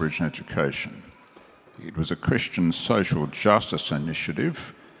advance Aboriginal education. It was a Christian social justice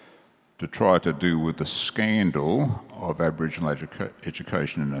initiative to try to deal with the scandal of Aboriginal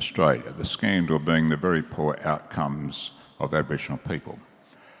education in Australia, the scandal being the very poor outcomes of Aboriginal people.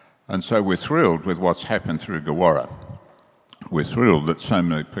 And so we're thrilled with what's happened through Gawura. We're thrilled that so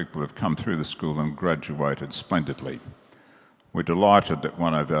many people have come through the school and graduated splendidly. We're delighted that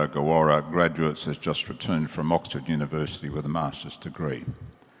one of our Gawura graduates has just returned from Oxford University with a master's degree.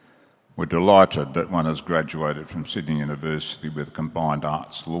 We're delighted that one has graduated from Sydney University with a combined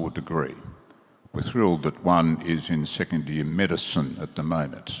arts law degree. We're thrilled that one is in second year medicine at the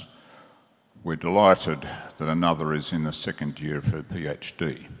moment. We're delighted that another is in the second year of her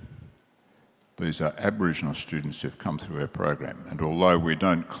PhD. These are Aboriginal students who've come through our program, and although we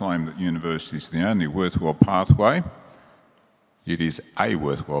don't claim that university is the only worthwhile pathway, it is a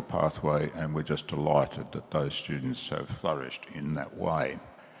worthwhile pathway, and we're just delighted that those students have flourished in that way.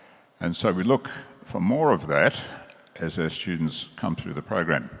 And so we look for more of that as our students come through the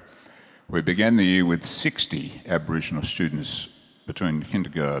program. We began the year with 60 Aboriginal students between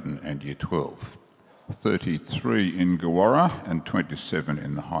kindergarten and year 12, 33 in Gawura and 27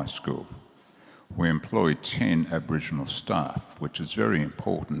 in the high school. We employ 10 Aboriginal staff, which is very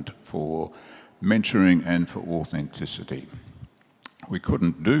important for mentoring and for authenticity. We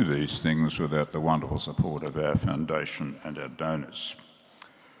couldn't do these things without the wonderful support of our foundation and our donors.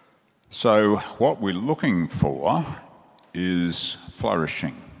 So what we're looking for is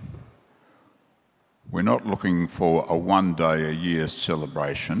flourishing. We're not looking for a one-day-a-year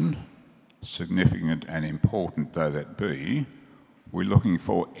celebration, significant and important though that be. We're looking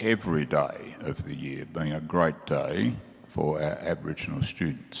for every day of the year being a great day for our Aboriginal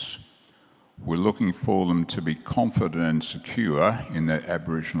students. We're looking for them to be confident and secure in their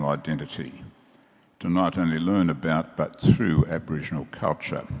Aboriginal identity, to not only learn about but through Aboriginal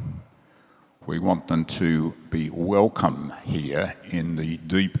culture. We want them to be welcome here in the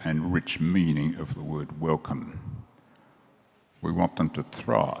deep and rich meaning of the word welcome. We want them to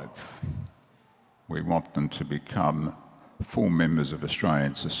thrive. We want them to become full members of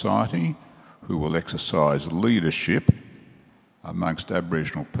Australian society who will exercise leadership amongst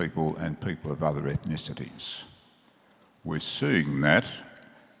Aboriginal people and people of other ethnicities. We're seeing that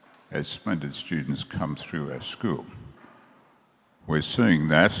as splendid students come through our school. We're seeing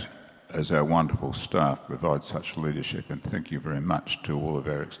that as our wonderful staff provide such leadership, and thank you very much to all of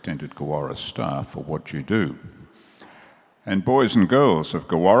our extended Gawura staff for what you do. And boys and girls of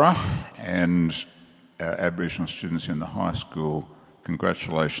Gawura and our Aboriginal students in the high school,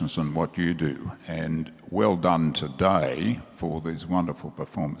 congratulations on what you do, and well done today for these wonderful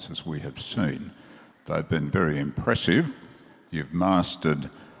performances we have seen. They've been very impressive. You've mastered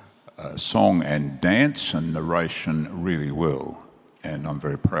song and dance and narration really well, and I'm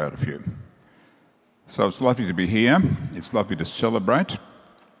very proud of you. So it's lovely to be here. It's lovely to celebrate,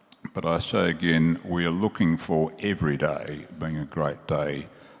 but I say again, we are looking for every day being a great day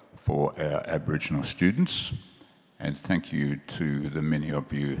for our Aboriginal students, and thank you to the many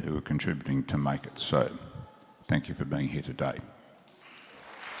of you who are contributing to make it so. Thank you for being here today.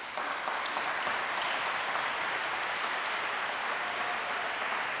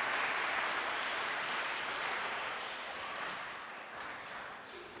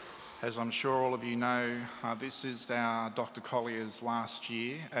 As I'm sure all of you know, this is our Dr. Collier's last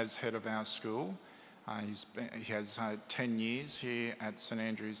year as head of our school. He has 10 years here at St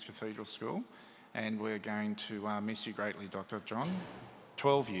Andrew's Cathedral School, and we're going to miss you greatly, Dr. John.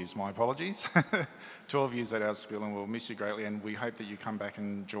 12 years, my apologies. 12 years at our school, and we'll miss you greatly, and we hope that you come back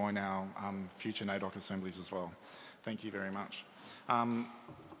and join our future NAIDOC assemblies as well. Thank you very much. I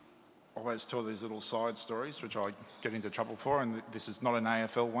always tell these little side stories, which I get into trouble for, and this is not an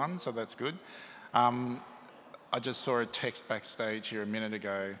AFL one, so that's good. I just saw a text backstage here a minute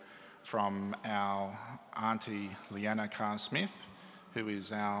ago from our Auntie Leanna Carr-Smith, who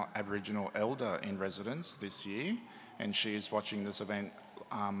is our Aboriginal elder in residence this year, and she is watching this event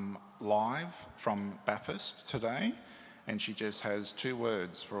live from Bathurst today, and she just has 2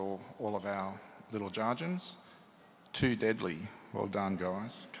 words for all of our little Jarjums: too deadly. Well done,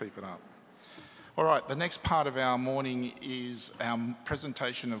 guys. Keep it up. All right, the next part of our morning is our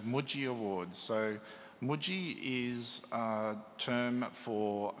presentation of Murri Awards. So Murri is a term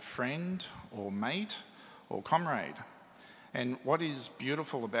for friend or mate or comrade. And what is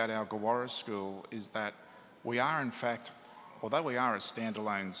beautiful about our Gawura school is that we are, in fact, although we are a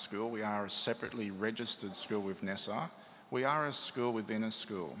standalone school, we are a separately registered school with NESA, we are a school within a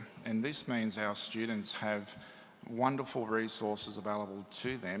school. And this means our students have wonderful resources available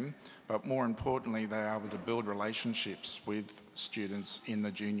to them, but more importantly, they are able to build relationships with students in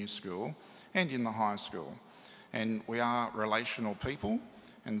the junior school and in the high school. And we are relational people,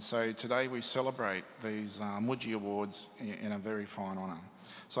 and so today we celebrate these Murri Awards in a very fine honour.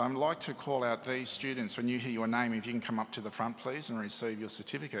 So I'd like to call out these students. When you hear your name, if you can come up to the front, please, and receive your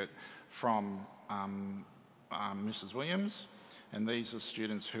certificate from Mrs. Williams. And these are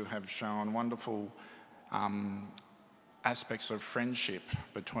students who have shown wonderful aspects of friendship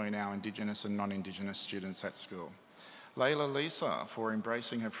between our Indigenous and non-Indigenous students at school. Layla Lisa for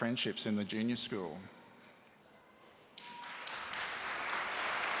embracing her friendships in the junior school.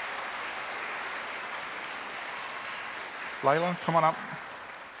 Layla, come on up.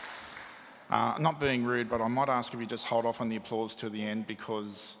 Not being rude, but I might ask if you just hold off on the applause to the end,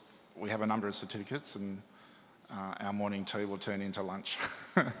 because we have a number of certificates and our morning tea will turn into lunch.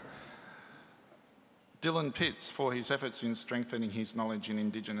 Dylan Pitts for his efforts in strengthening his knowledge in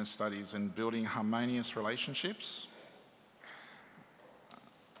Indigenous studies and building harmonious relationships.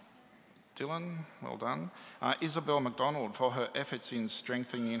 Dylan, well done. Isabel McDonald for her efforts in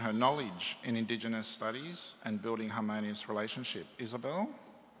strengthening her knowledge in Indigenous studies and building harmonious relationship. Isabel.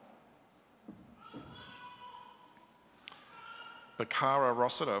 Bakara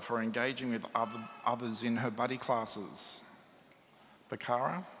Rossiter for engaging with others in her buddy classes.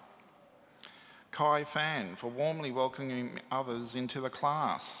 Bakara. Kai Fan for warmly welcoming others into the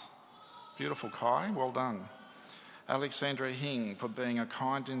class. Beautiful, Kai, well done. Alexandra Hing for being a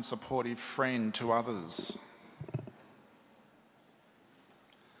kind and supportive friend to others.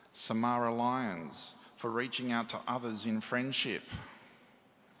 Samara Lyons for reaching out to others in friendship.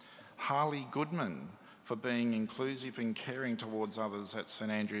 Harley Goodman for being inclusive and caring towards others at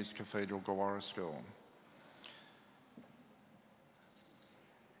St Andrew's Cathedral Gawura School.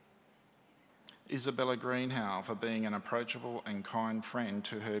 Isabella Greenhow for being an approachable and kind friend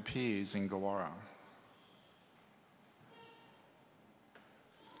to her peers in Gawura.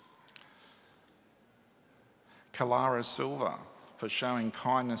 Kalara Silva for showing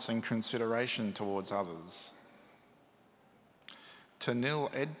kindness and consideration towards others.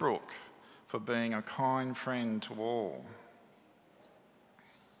 Tanil Edbrook for being a kind friend to all.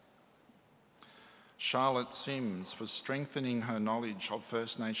 Charlotte Sims for strengthening her knowledge of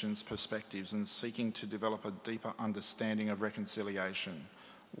First Nations perspectives and seeking to develop a deeper understanding of reconciliation.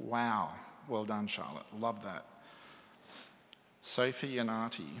 Wow, well done, Charlotte, love that. Sophie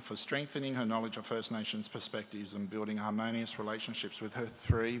Yanati for strengthening her knowledge of First Nations perspectives and building harmonious relationships with her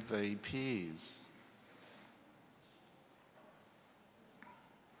 3V peers.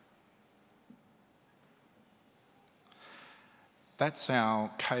 That's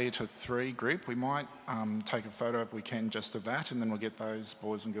our K to 3 group. We might take a photo if we can just of that, and then we'll get those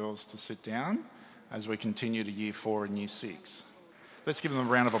boys and girls to sit down as we continue to Year 4 and Year 6. Let's give them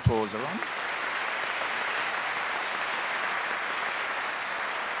a round of applause, everyone.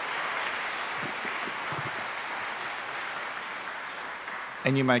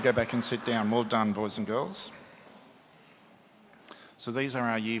 And you may go back and sit down. Well done, boys and girls. So these are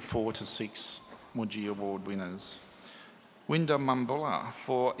our Year 4 to 6 Murri Award winners. Winda Mumbula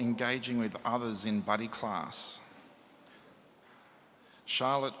for engaging with others in buddy class.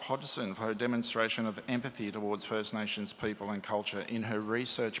 Charlotte Hodgson for her demonstration of empathy towards First Nations people and culture in her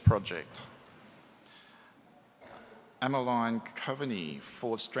research project. Emmeline Coveney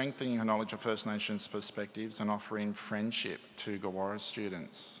for strengthening her knowledge of First Nations perspectives and offering friendship to Gawura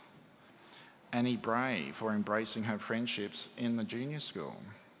students. Annie Bray for embracing her friendships in the junior school.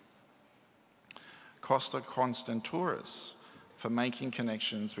 Costa Constantouris for making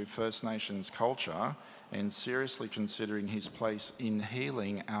connections with First Nations culture and seriously considering his place in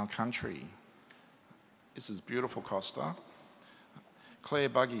healing our country. This is beautiful, Costa. Claire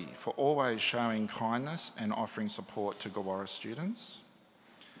Buggy for always showing kindness and offering support to Gawura students.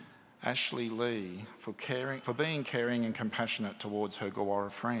 Ashley Lee for being caring and compassionate towards her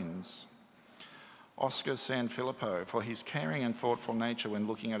Gawura friends. Oscar Sanfilippo for his caring and thoughtful nature when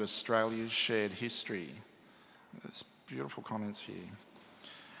looking at Australia's shared history. There's beautiful comments here.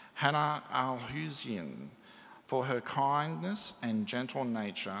 Hannah Alhusian for her kindness and gentle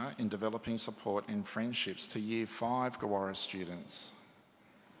nature in developing support and friendships to Year 5 Gawura students.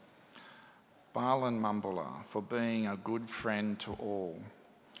 Barlin Mumbula for being a good friend to all.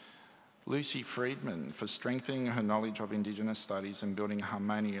 Lucy Friedman for strengthening her knowledge of Indigenous studies and building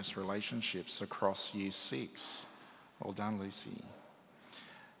harmonious relationships across Year 6. Well done, Lucy.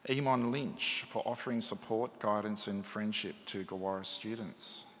 Eamon Lynch for offering support, guidance and friendship to Gawura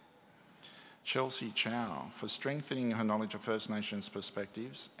students. Chelsea Chow for strengthening her knowledge of First Nations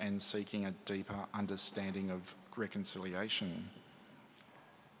perspectives and seeking a deeper understanding of reconciliation.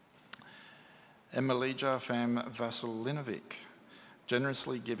 Emilija Pham Vasilinovic,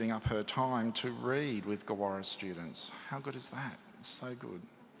 generously giving up her time to read with Gawura students. How good is that? It's so good.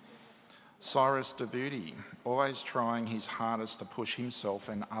 Cyrus Davudi, always trying his hardest to push himself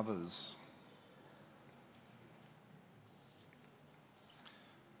and others.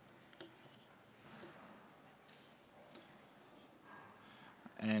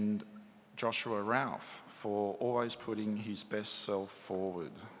 And Joshua Ralph for always putting his best self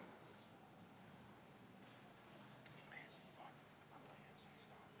forward.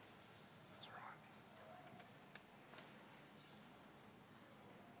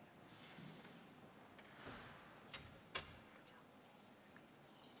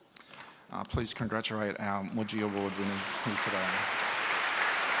 Please congratulate our Murri Award winners here today.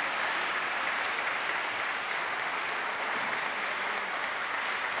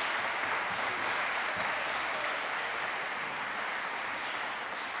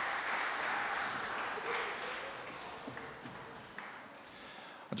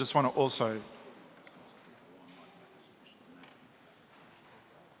 I just want to also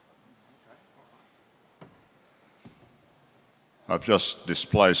I've just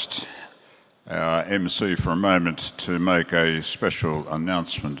displaced our MC for a moment to make a special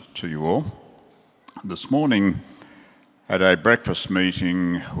announcement to you all. This morning, At a breakfast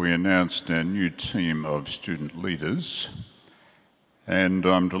meeting, we announced our new team of student leaders, and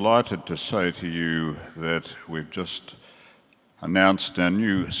I'm delighted to say to you that we've just announced our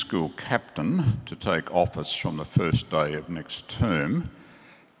new school captain to take office from the first day of next term,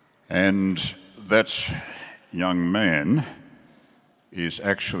 and that young man is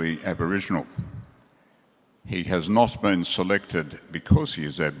actually Aboriginal. He has not been selected because he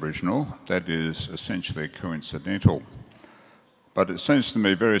is Aboriginal. That is essentially coincidental. But it seems to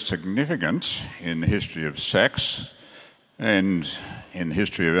me very significant in the history of SACS and in the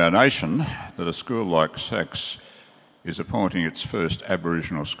history of our nation that a school like SACS is appointing its first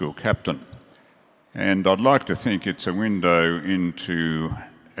Aboriginal school captain. And I'd like to think it's a window into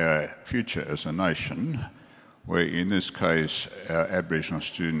our future as a nation, where in this case our Aboriginal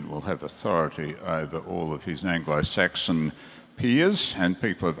student will have authority over all of his Anglo-Saxon peers and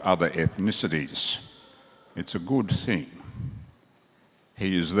people of other ethnicities. It's a good thing.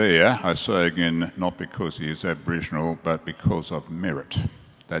 He is there, I say again, not because he is Aboriginal, but because of merit.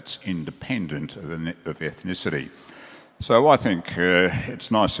 That's independent of ethnicity. So I think it's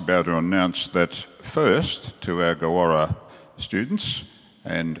nice to be able to announce that first to our Gawura students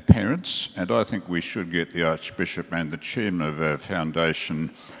and parents, and I think we should get the Archbishop and the chairman of our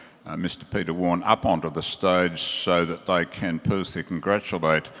foundation, Mr. Peter Warren, up onto the stage so that they can personally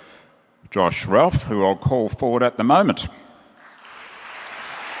congratulate Josh Ralph, who I'll call forward at the moment.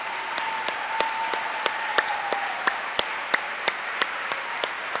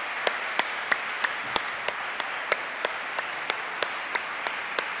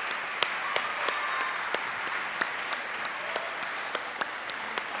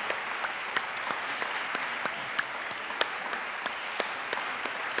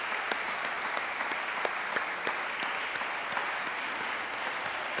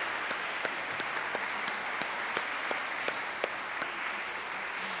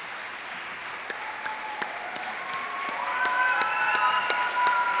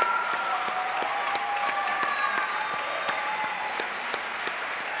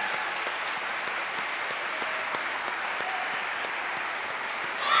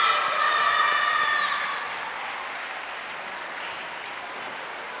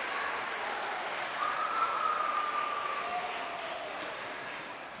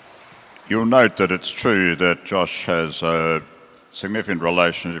 You'll note that it's true that Josh has a significant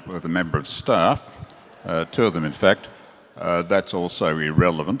relationship with a member of staff, two of them in fact. That's also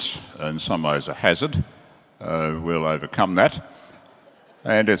irrelevant, in some ways a hazard. We'll overcome that.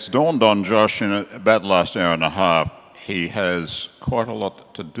 And it's dawned on Josh in about the last hour and a half, he has quite a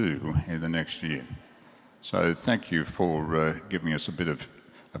lot to do in the next year. So thank you for giving us a bit of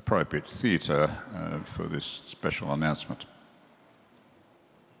appropriate theatre for this special announcement.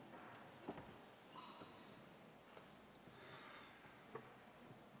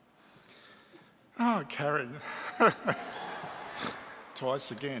 Oh, Karen. Twice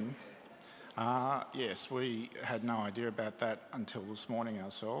again. Yes, we had no idea about that until this morning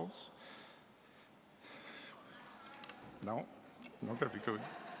ourselves. No, not going to be good.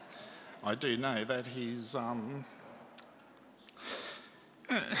 I do know that his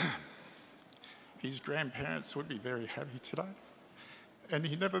grandparents would be very happy today, and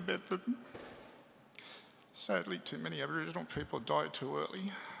he never met them. Sadly, too many Aboriginal people died too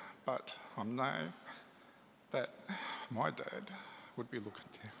early. But I know that my dad would be looking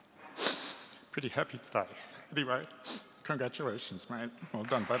down. Pretty happy today. Anyway, congratulations, mate. Well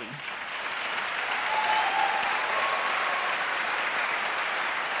done, buddy.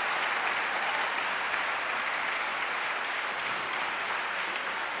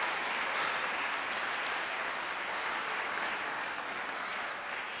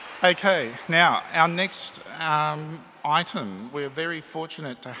 Okay, now our next item, we're very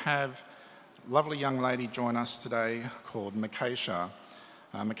fortunate to have a lovely young lady join us today called Mi-kaisha.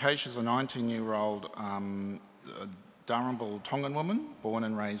 Mi-kaisha is a 19-year-old Darumbal Tongan woman, born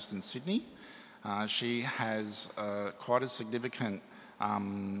and raised in Sydney. She has quite a significant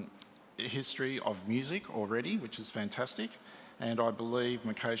history of music already, which is fantastic. And I believe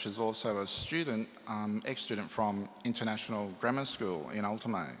Mi-kaisha is also a student, ex-student from International Grammar School in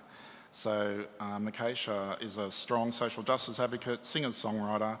Ultimo. So Mi-kaisha is a strong social justice advocate,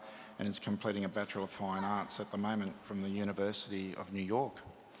 singer-songwriter, and is completing a Bachelor of Fine Arts at the moment from the University of New York.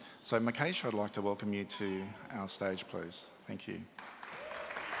 So Mi-kaisha, I'd like to welcome you to our stage, please. Thank you.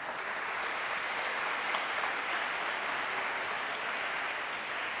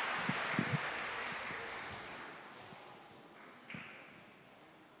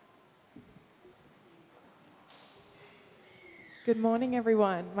 Good morning,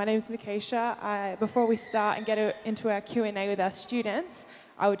 everyone. My name is Mi-kaisha. Before we start and get into our Q&A with our students,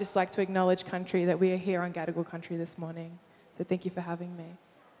 I would just like to acknowledge country that we are here on Gadigal country this morning. So thank you for having me.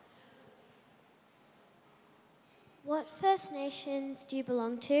 What First Nations do you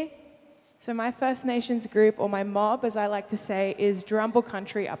belong to? So my First Nations group, or my mob, as I like to say, is Darumbal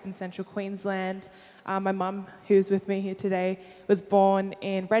country up in central Queensland. My mum, who's with me here today, was born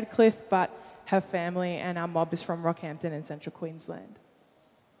in Redcliffe, but her family and our mob is from Rockhampton in central Queensland.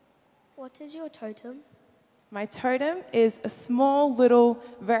 What is your totem? My totem is a small, little,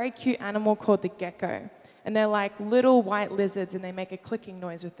 very cute animal called the gecko. And they're like little white lizards and they make a clicking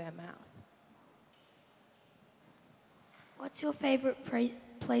noise with their mouth. What's your favourite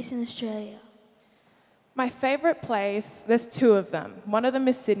place in Australia? My favourite place, there's two of them. One of them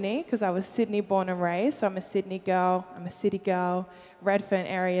is Sydney, because I was Sydney born and raised, so I'm a Sydney girl, I'm a city girl. Redfern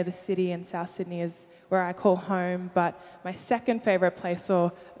area, the city in South Sydney is where I call home, but my second favourite place,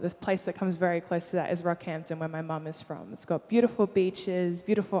 or the place that comes very close to that, is Rockhampton, where my mum is from. It's got beautiful beaches,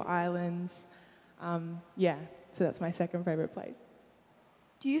 beautiful islands. Yeah, so that's my second favourite place.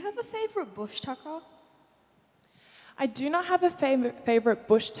 Do you have a favourite bush tucker? I do not have a favourite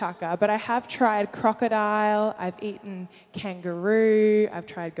bush tucker, but I have tried crocodile, I've eaten kangaroo, I've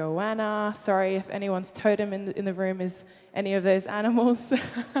tried goanna. Sorry if anyone's totem in the room is any of those animals.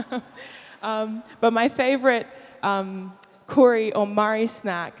 But my favourite Koori or Murri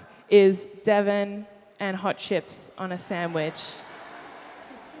snack is Devon and hot chips on a sandwich.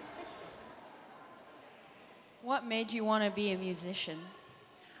 What made you want to be a musician?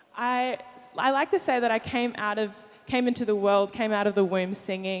 I like to say that I came into the world, came out of the womb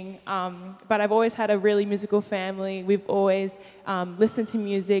singing, but I've always had a really musical family. We've always listened to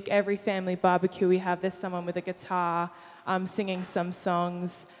music. Every family barbecue we have, there's someone with a guitar singing some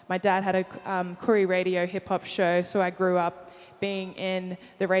songs. My dad had a Koori radio hip-hop show, so I grew up being in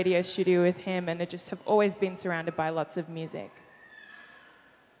the radio studio with him, and I just have always been surrounded by lots of music.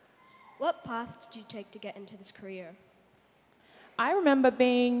 What path did you take to get into this career? I remember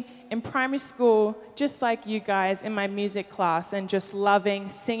being in primary school, just like you guys, in my music class and just loving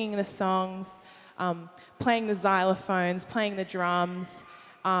singing the songs, playing the xylophones, playing the drums.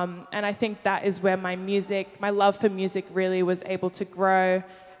 And I think that is where my love for music really was able to grow.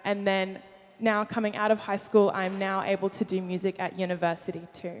 And then now coming out of high school, I'm now able to do music at university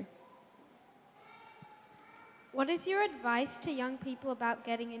too. What is your advice to young people about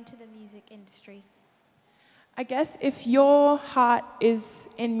getting into the music industry? I guess if your heart is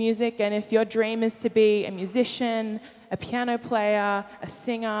in music and if your dream is to be a musician, a piano player, a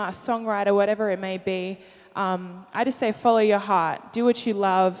singer, a songwriter, whatever it may be, I just say follow your heart, do what you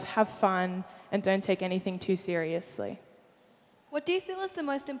love, have fun, and don't take anything too seriously. What do you feel is the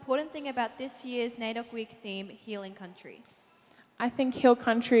most important thing about this year's NAIDOC Week theme, Healing Country? I think Heal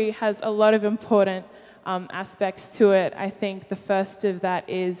Country has a lot of important aspects to it. I think the first of that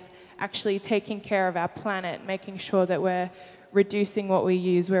is actually taking care of our planet, making sure that we're reducing what we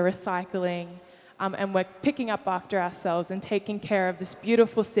use, we're recycling, and we're picking up after ourselves and taking care of this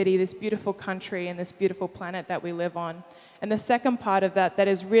beautiful city, this beautiful country, and this beautiful planet that we live on. And the second part of that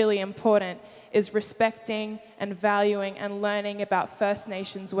is really important is respecting and valuing and learning about First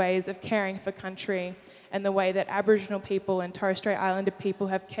Nations ways of caring for country and the way that Aboriginal people and Torres Strait Islander people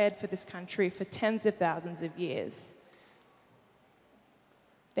have cared for this country for tens of thousands of years.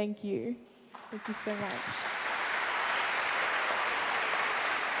 Thank you. Thank you so much.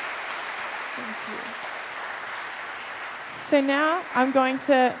 Thank you. So now I'm going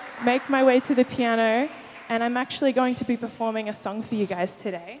to make my way to the piano, and I'm actually going to be performing a song for you guys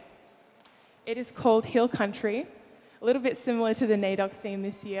today. It is called Heal Country, a little bit similar to the NAIDOC theme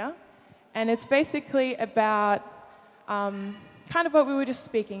this year. And it's basically about kind of what we were just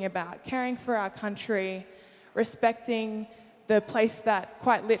speaking about, caring for our country, respecting the place that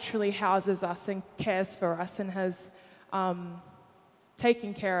quite literally houses us and cares for us and has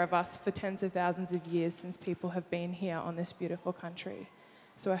taken care of us for tens of thousands of years since people have been here on this beautiful country.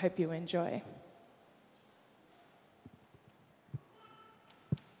 So I hope you enjoy.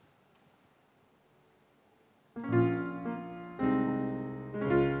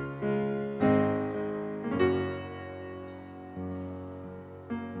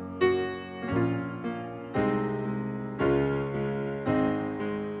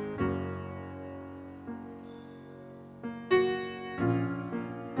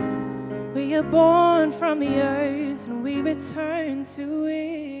 We are born from the earth and we return to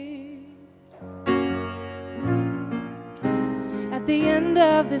it. At the end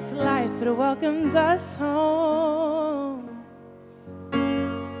of this life, it welcomes us home.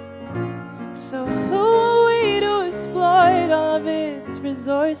 So who are we to exploit all of of its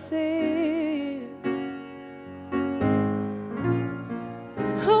resources.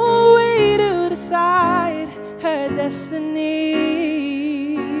 A way to decide her destiny.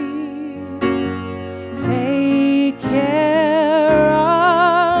 Take care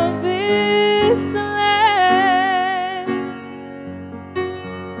of this land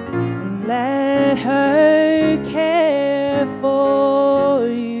and let her care for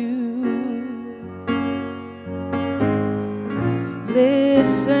you.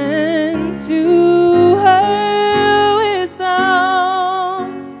 Listen to her wisdom.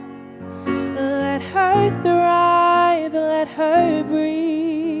 Let her thrive, let her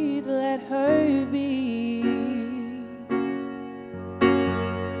breathe, let her be.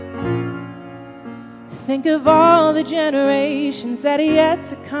 Think of all the generations that are yet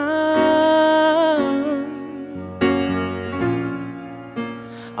to come.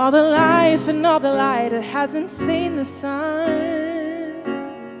 All the life and all the light that hasn't seen the sun.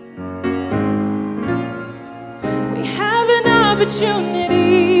 We have an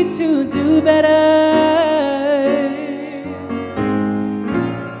opportunity to do better.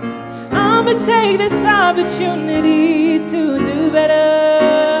 I'ma take this opportunity to do better.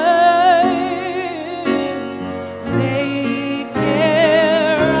 Take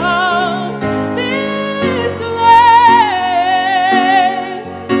care of this land.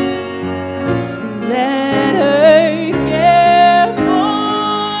 Let her care for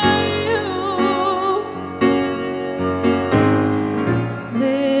you.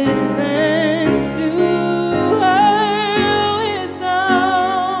 Listen to her wisdom.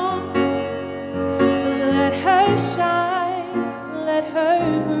 Let her shine, let her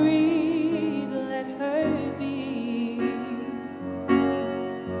breathe, let her be.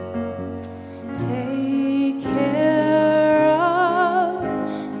 Take care of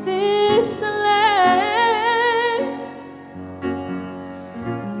this land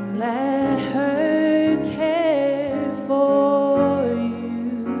and let her care for you.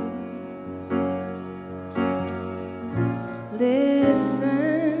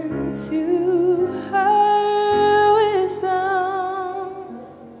 Listen to her wisdom.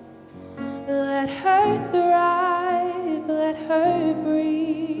 Let her thrive, let her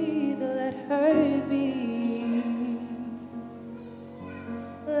breathe, let her be.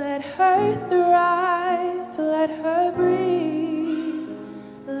 Let her thrive, let her breathe,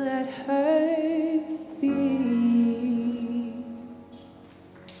 let her be.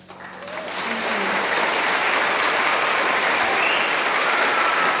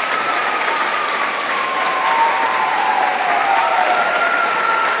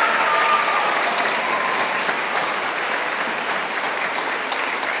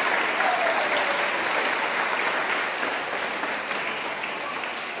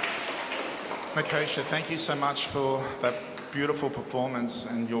 Mi-kaisha, thank you so much for that beautiful performance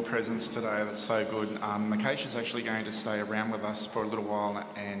and your presence today. That's so good. Mi-kaisha is actually going to stay around with us for a little while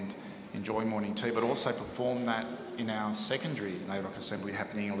and enjoy morning tea, but also perform that in our secondary NAIDOC assembly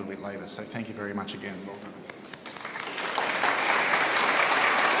happening a little bit later. So thank you very much again. Well done.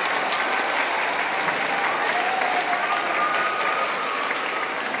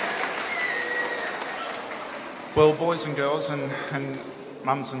 Well, boys and girls and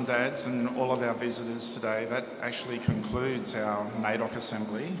mums and dads and all of our visitors today, that actually concludes our NAIDOC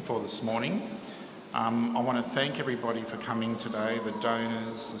assembly for this morning. I want to thank everybody for coming today, the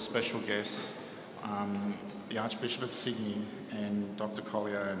donors, the special guests, the Archbishop of Sydney and Dr.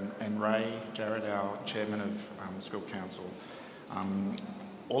 Collier and Ray Jarrett, our Chairman of School Council.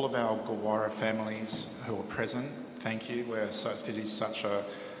 All of our Gawura families who are present, thank you. It is such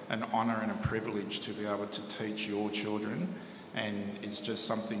an honour and a privilege to be able to teach your children, and it's just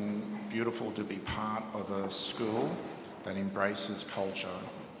something beautiful to be part of a school that embraces culture,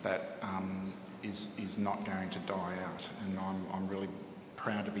 that is not going to die out. And I'm really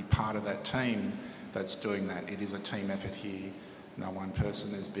proud to be part of that team that's doing that. It is a team effort here. No one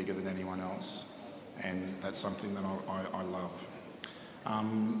person is bigger than anyone else, and that's something that I love.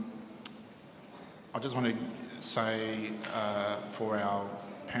 I just want to say for our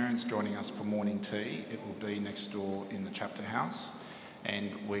parents joining us for morning tea, it will be next door in the chapter house,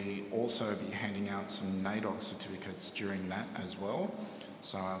 and we also be handing out some NAIDOC certificates during that as well,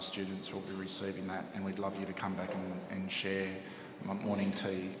 so our students will be receiving that, and we'd love you to come back and share morning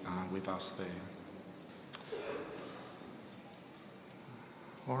tea with us there.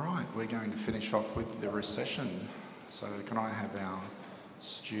 All right, we're going to finish off with the recession, so can I have our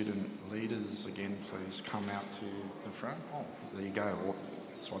student leaders again please come out to the front? Oh, there you go.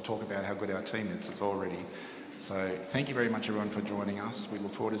 So I'll talk about how good our team is. It's already. So thank you very much everyone for joining us. We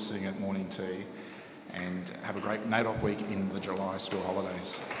look forward to seeing you at morning tea. and have a great NAIDOC week in the July school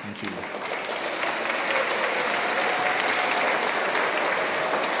holidays. Thank you.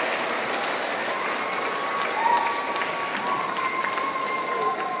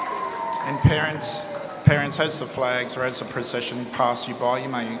 And parents, as the flags or as the procession pass you by, you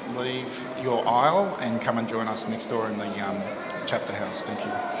may leave your aisle and come and join us next door in the chapter house. Thank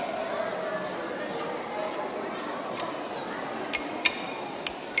you.